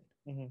into it,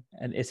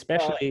 and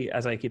especially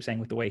as I keep saying,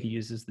 with the way he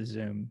uses the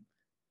zoom.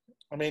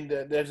 I mean,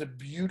 there's a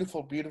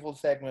beautiful, beautiful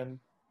segment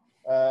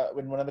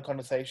in one of the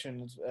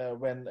conversations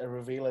when a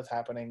reveal is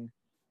happening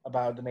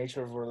about the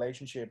nature of a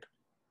relationship,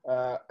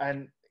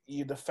 and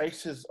the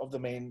faces of the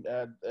main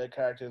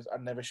characters are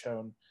never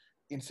shown.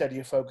 Instead,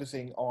 you're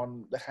focusing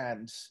on the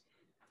hands.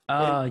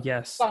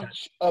 Yes.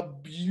 Such a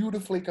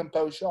beautifully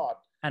composed shot.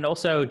 And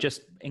also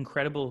just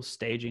incredible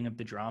staging of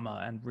the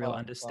drama and real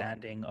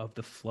understanding of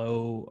the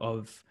flow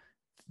of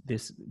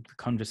this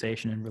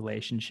conversation and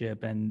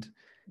relationship. And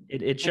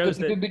it shows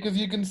because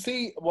you can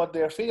see what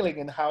they're feeling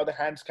and how the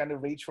hands kind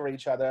of reach for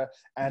each other.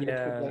 And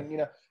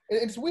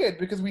it's weird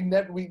because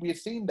we've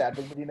seen that,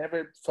 but we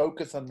never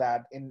focus on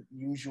that in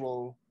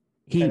usual.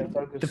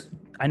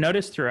 I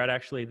noticed throughout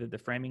actually that the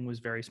framing was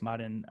very smart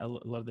and a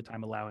lot of the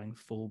time allowing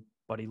full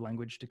body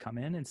language to come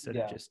in instead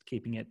of just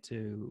keeping it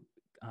to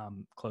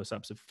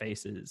close-ups of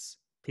faces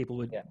People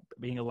were Yeah.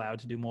 being allowed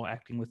to do more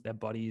acting with their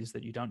bodies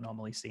that you don't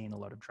normally see in a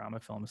lot of drama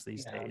films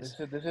these Yeah, days.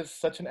 this is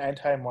such an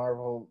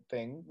anti-Marvel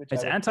thing, which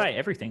It's I would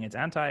anti-everything. It's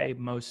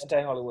anti-most.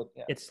 anti-Hollywood.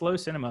 Yeah, It's slow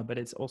cinema, but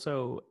it's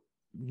also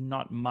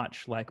not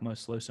much like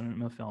most slow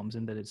cinema films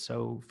in that it's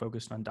so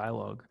focused on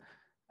dialogue.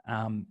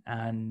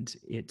 And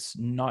it's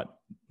not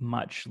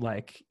much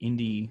like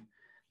indie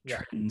Yeah.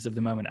 trends of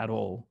the moment at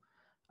all.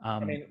 I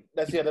mean,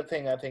 that's the other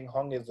thing. I think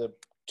Hong is a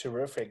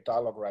terrific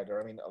dialogue writer.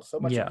 I mean, so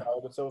much Yeah. of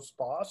dialogue is so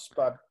sparse,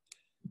 but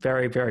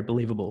Very, very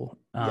believable,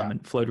 Yeah.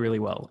 and flowed really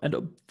well.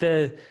 And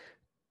the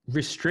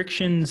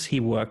restrictions he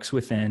works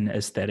within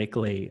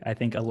aesthetically, I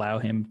think, allow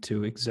him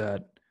to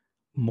exert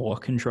more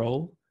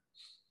control.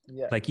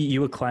 yeah, Like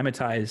you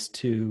acclimatize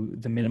to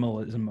the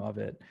minimalism of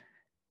it,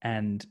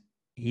 and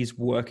he's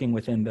working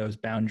within those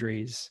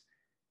boundaries.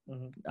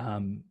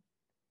 Mhm.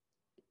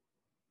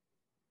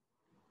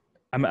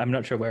 I'm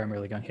not sure where I'm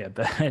really going here,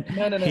 but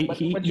No, but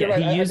he you're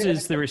right. I think-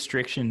 uses the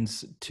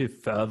restrictions to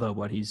further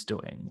what he's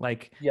doing.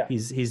 Like Yeah.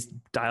 he's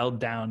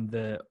dialed down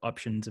the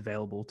options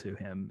available to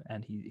him,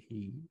 and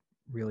he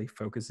really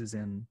focuses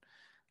in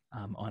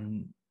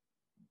on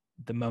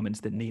the moments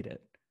that need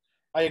it.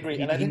 I agree,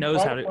 He, and I he think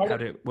knows part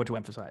of- what to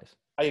emphasize.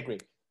 I agree.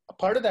 A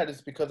part of that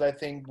is because I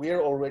think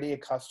we're already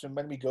accustomed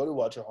when we go to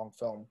watch a Hong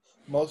film.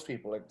 Most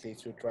people, at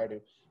least, who try to,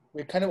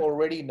 we kind of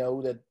already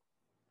know that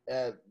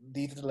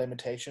these are the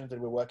limitations that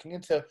we're working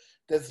in. So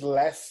there's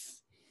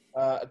less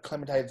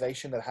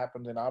acclimatization that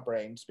happens in our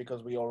brains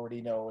because we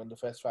already know in the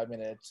first 5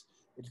 minutes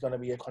it's going to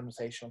be a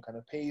conversational kind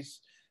of piece.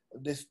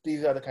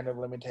 These are the kind of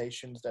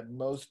limitations that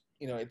most,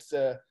 it's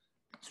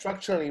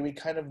structurally we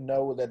kind of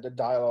know that the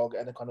dialogue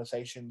and the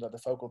conversations are the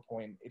focal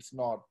point. It's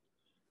not.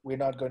 We're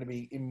not going to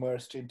be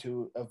immersed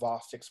into a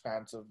vast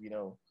expanse of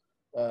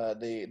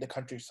the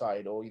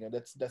countryside, or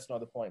that's not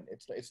the point.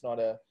 It's not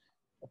a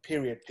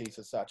period piece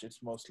as such.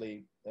 It's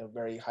mostly a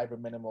very hyper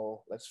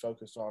minimal. Let's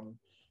focus on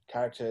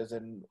characters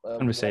and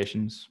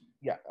Conversations.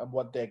 and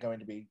what they're going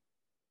to be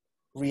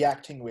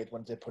reacting with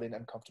when they're put in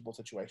uncomfortable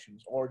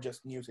situations or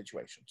just new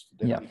situations.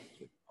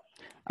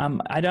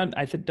 I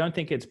don't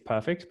think it's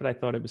perfect, but I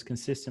thought it was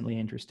consistently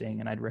interesting,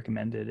 and I'd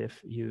recommend it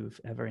if you've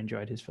ever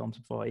enjoyed his films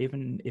before,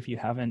 even if you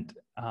haven't,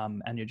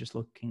 and you're just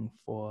looking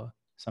for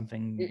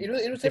something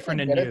It was different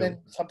and better new.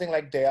 than something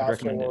like Day I'd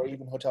After recommend or it.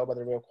 even Hotel by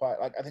the Real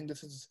Quiet. Like I think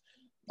this is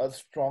a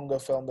stronger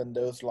film than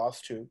those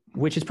last two.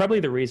 Which is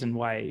probably the reason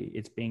why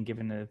it's being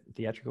given a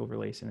theatrical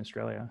release in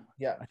Australia.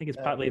 Yeah, I think it's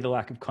partly the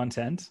lack of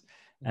content,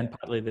 and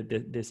partly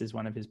that this is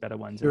one of his better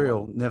ones.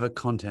 Serial, never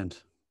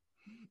content.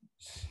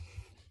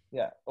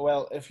 Yeah.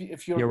 Well, if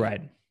you're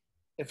right.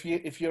 If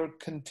you're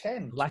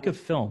content, Lack of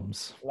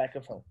films. lack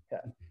of film. Yeah.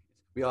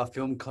 We are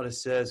film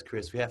connoisseurs,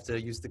 Chris. We have to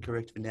use the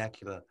correct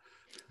vernacular.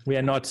 We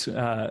are not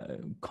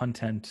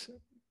content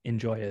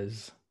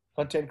enjoyers.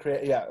 Content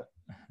creator.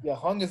 Yeah.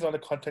 Hong is not a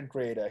content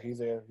creator. He's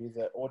an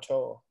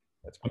auteur.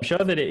 I'm sure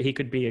that he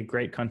could be a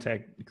great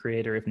content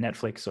creator if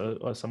Netflix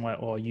or somewhere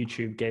or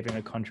YouTube gave him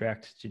a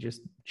contract to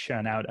just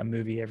churn out a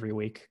movie every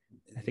week.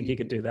 I think he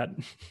could do that.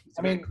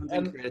 I mean,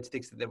 content creator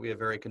thinks that we are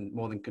very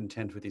more than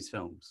content with his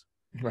films.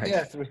 Right.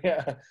 Yes.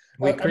 Yeah.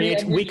 We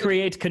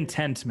create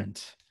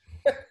contentment.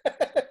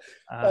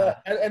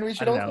 And we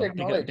should also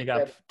acknowledge big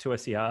up to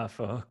OCR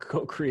for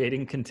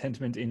creating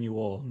contentment in you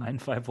all.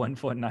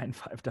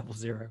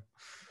 95149500.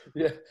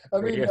 Yeah.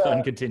 I mean,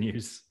 Radiothon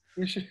continues.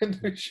 We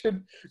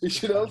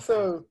should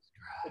also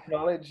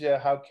acknowledge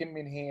how Kim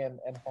Min Hee and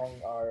Hong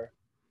are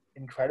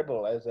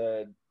incredible as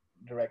a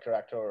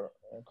director-actor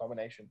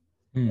combination.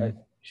 Right?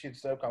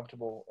 She's so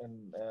comfortable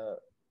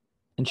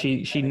and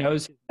she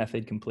knows his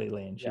method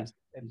completely, and she's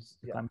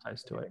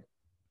acclimatized to it.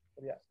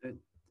 Yeah.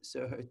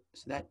 So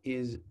that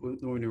is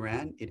Northern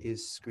Iran. It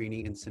is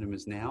screening in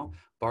cinemas now.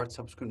 Bharat's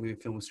subsequent movie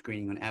film was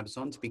screening on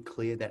Amazon. To be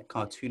clear, that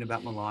cartoon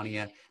about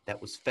Melania, that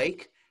was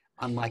fake,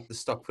 unlike the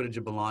stock footage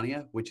of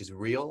Melania, which is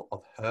real,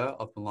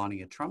 of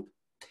Melania Trump.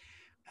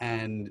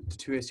 And the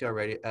 2SCR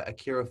radio,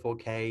 Akira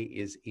 4K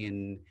is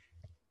in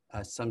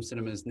some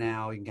cinemas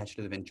now. You can catch it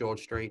at Event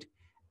George Street.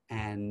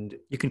 And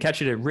you can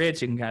catch it at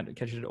Ritz, you can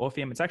catch it at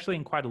Orpheum. It's actually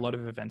in quite a lot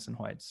of events in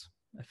Hoyts.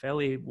 A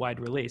fairly wide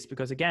release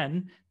because,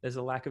 again, there's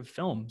a lack of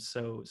films.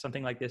 So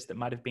something like this that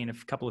might have been a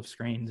couple of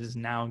screens is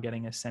now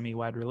getting a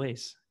semi-wide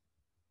release.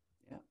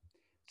 Yeah.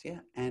 So yeah,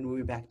 and we'll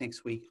be back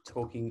next week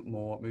talking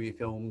more movie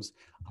films,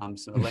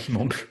 some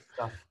election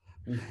stuff.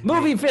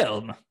 Movie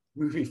film.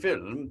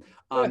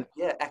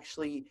 Yeah,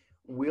 actually,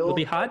 it'll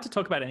be hard to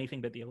talk about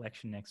anything but the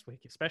election next week,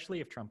 especially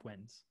if Trump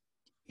wins.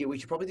 Yeah, we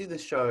should probably do the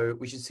show.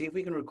 We should see if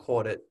we can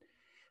record it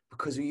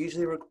because we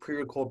usually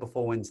pre-record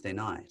before Wednesday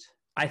night.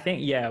 I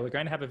think, we're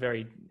going to have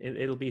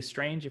it'll be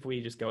strange if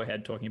we just go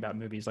ahead talking about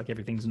movies like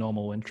everything's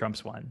normal when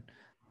Trump's won.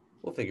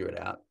 We'll figure it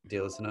out,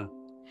 dear listener.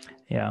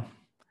 Yeah.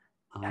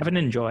 Have an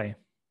enjoy.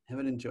 Have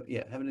an enjoy.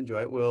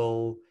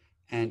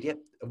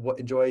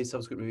 Enjoy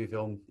subsequent movie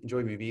film.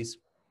 Enjoy movies.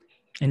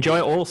 Enjoy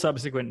all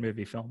subsequent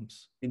movie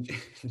films.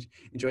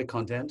 Enjoy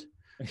content.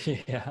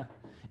 Yeah.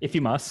 If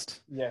you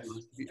must. Yes.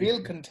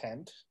 Feel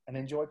content and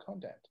enjoy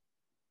content.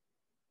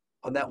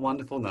 On that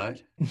wonderful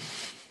note,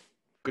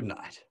 good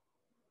night.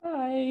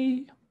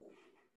 Bye.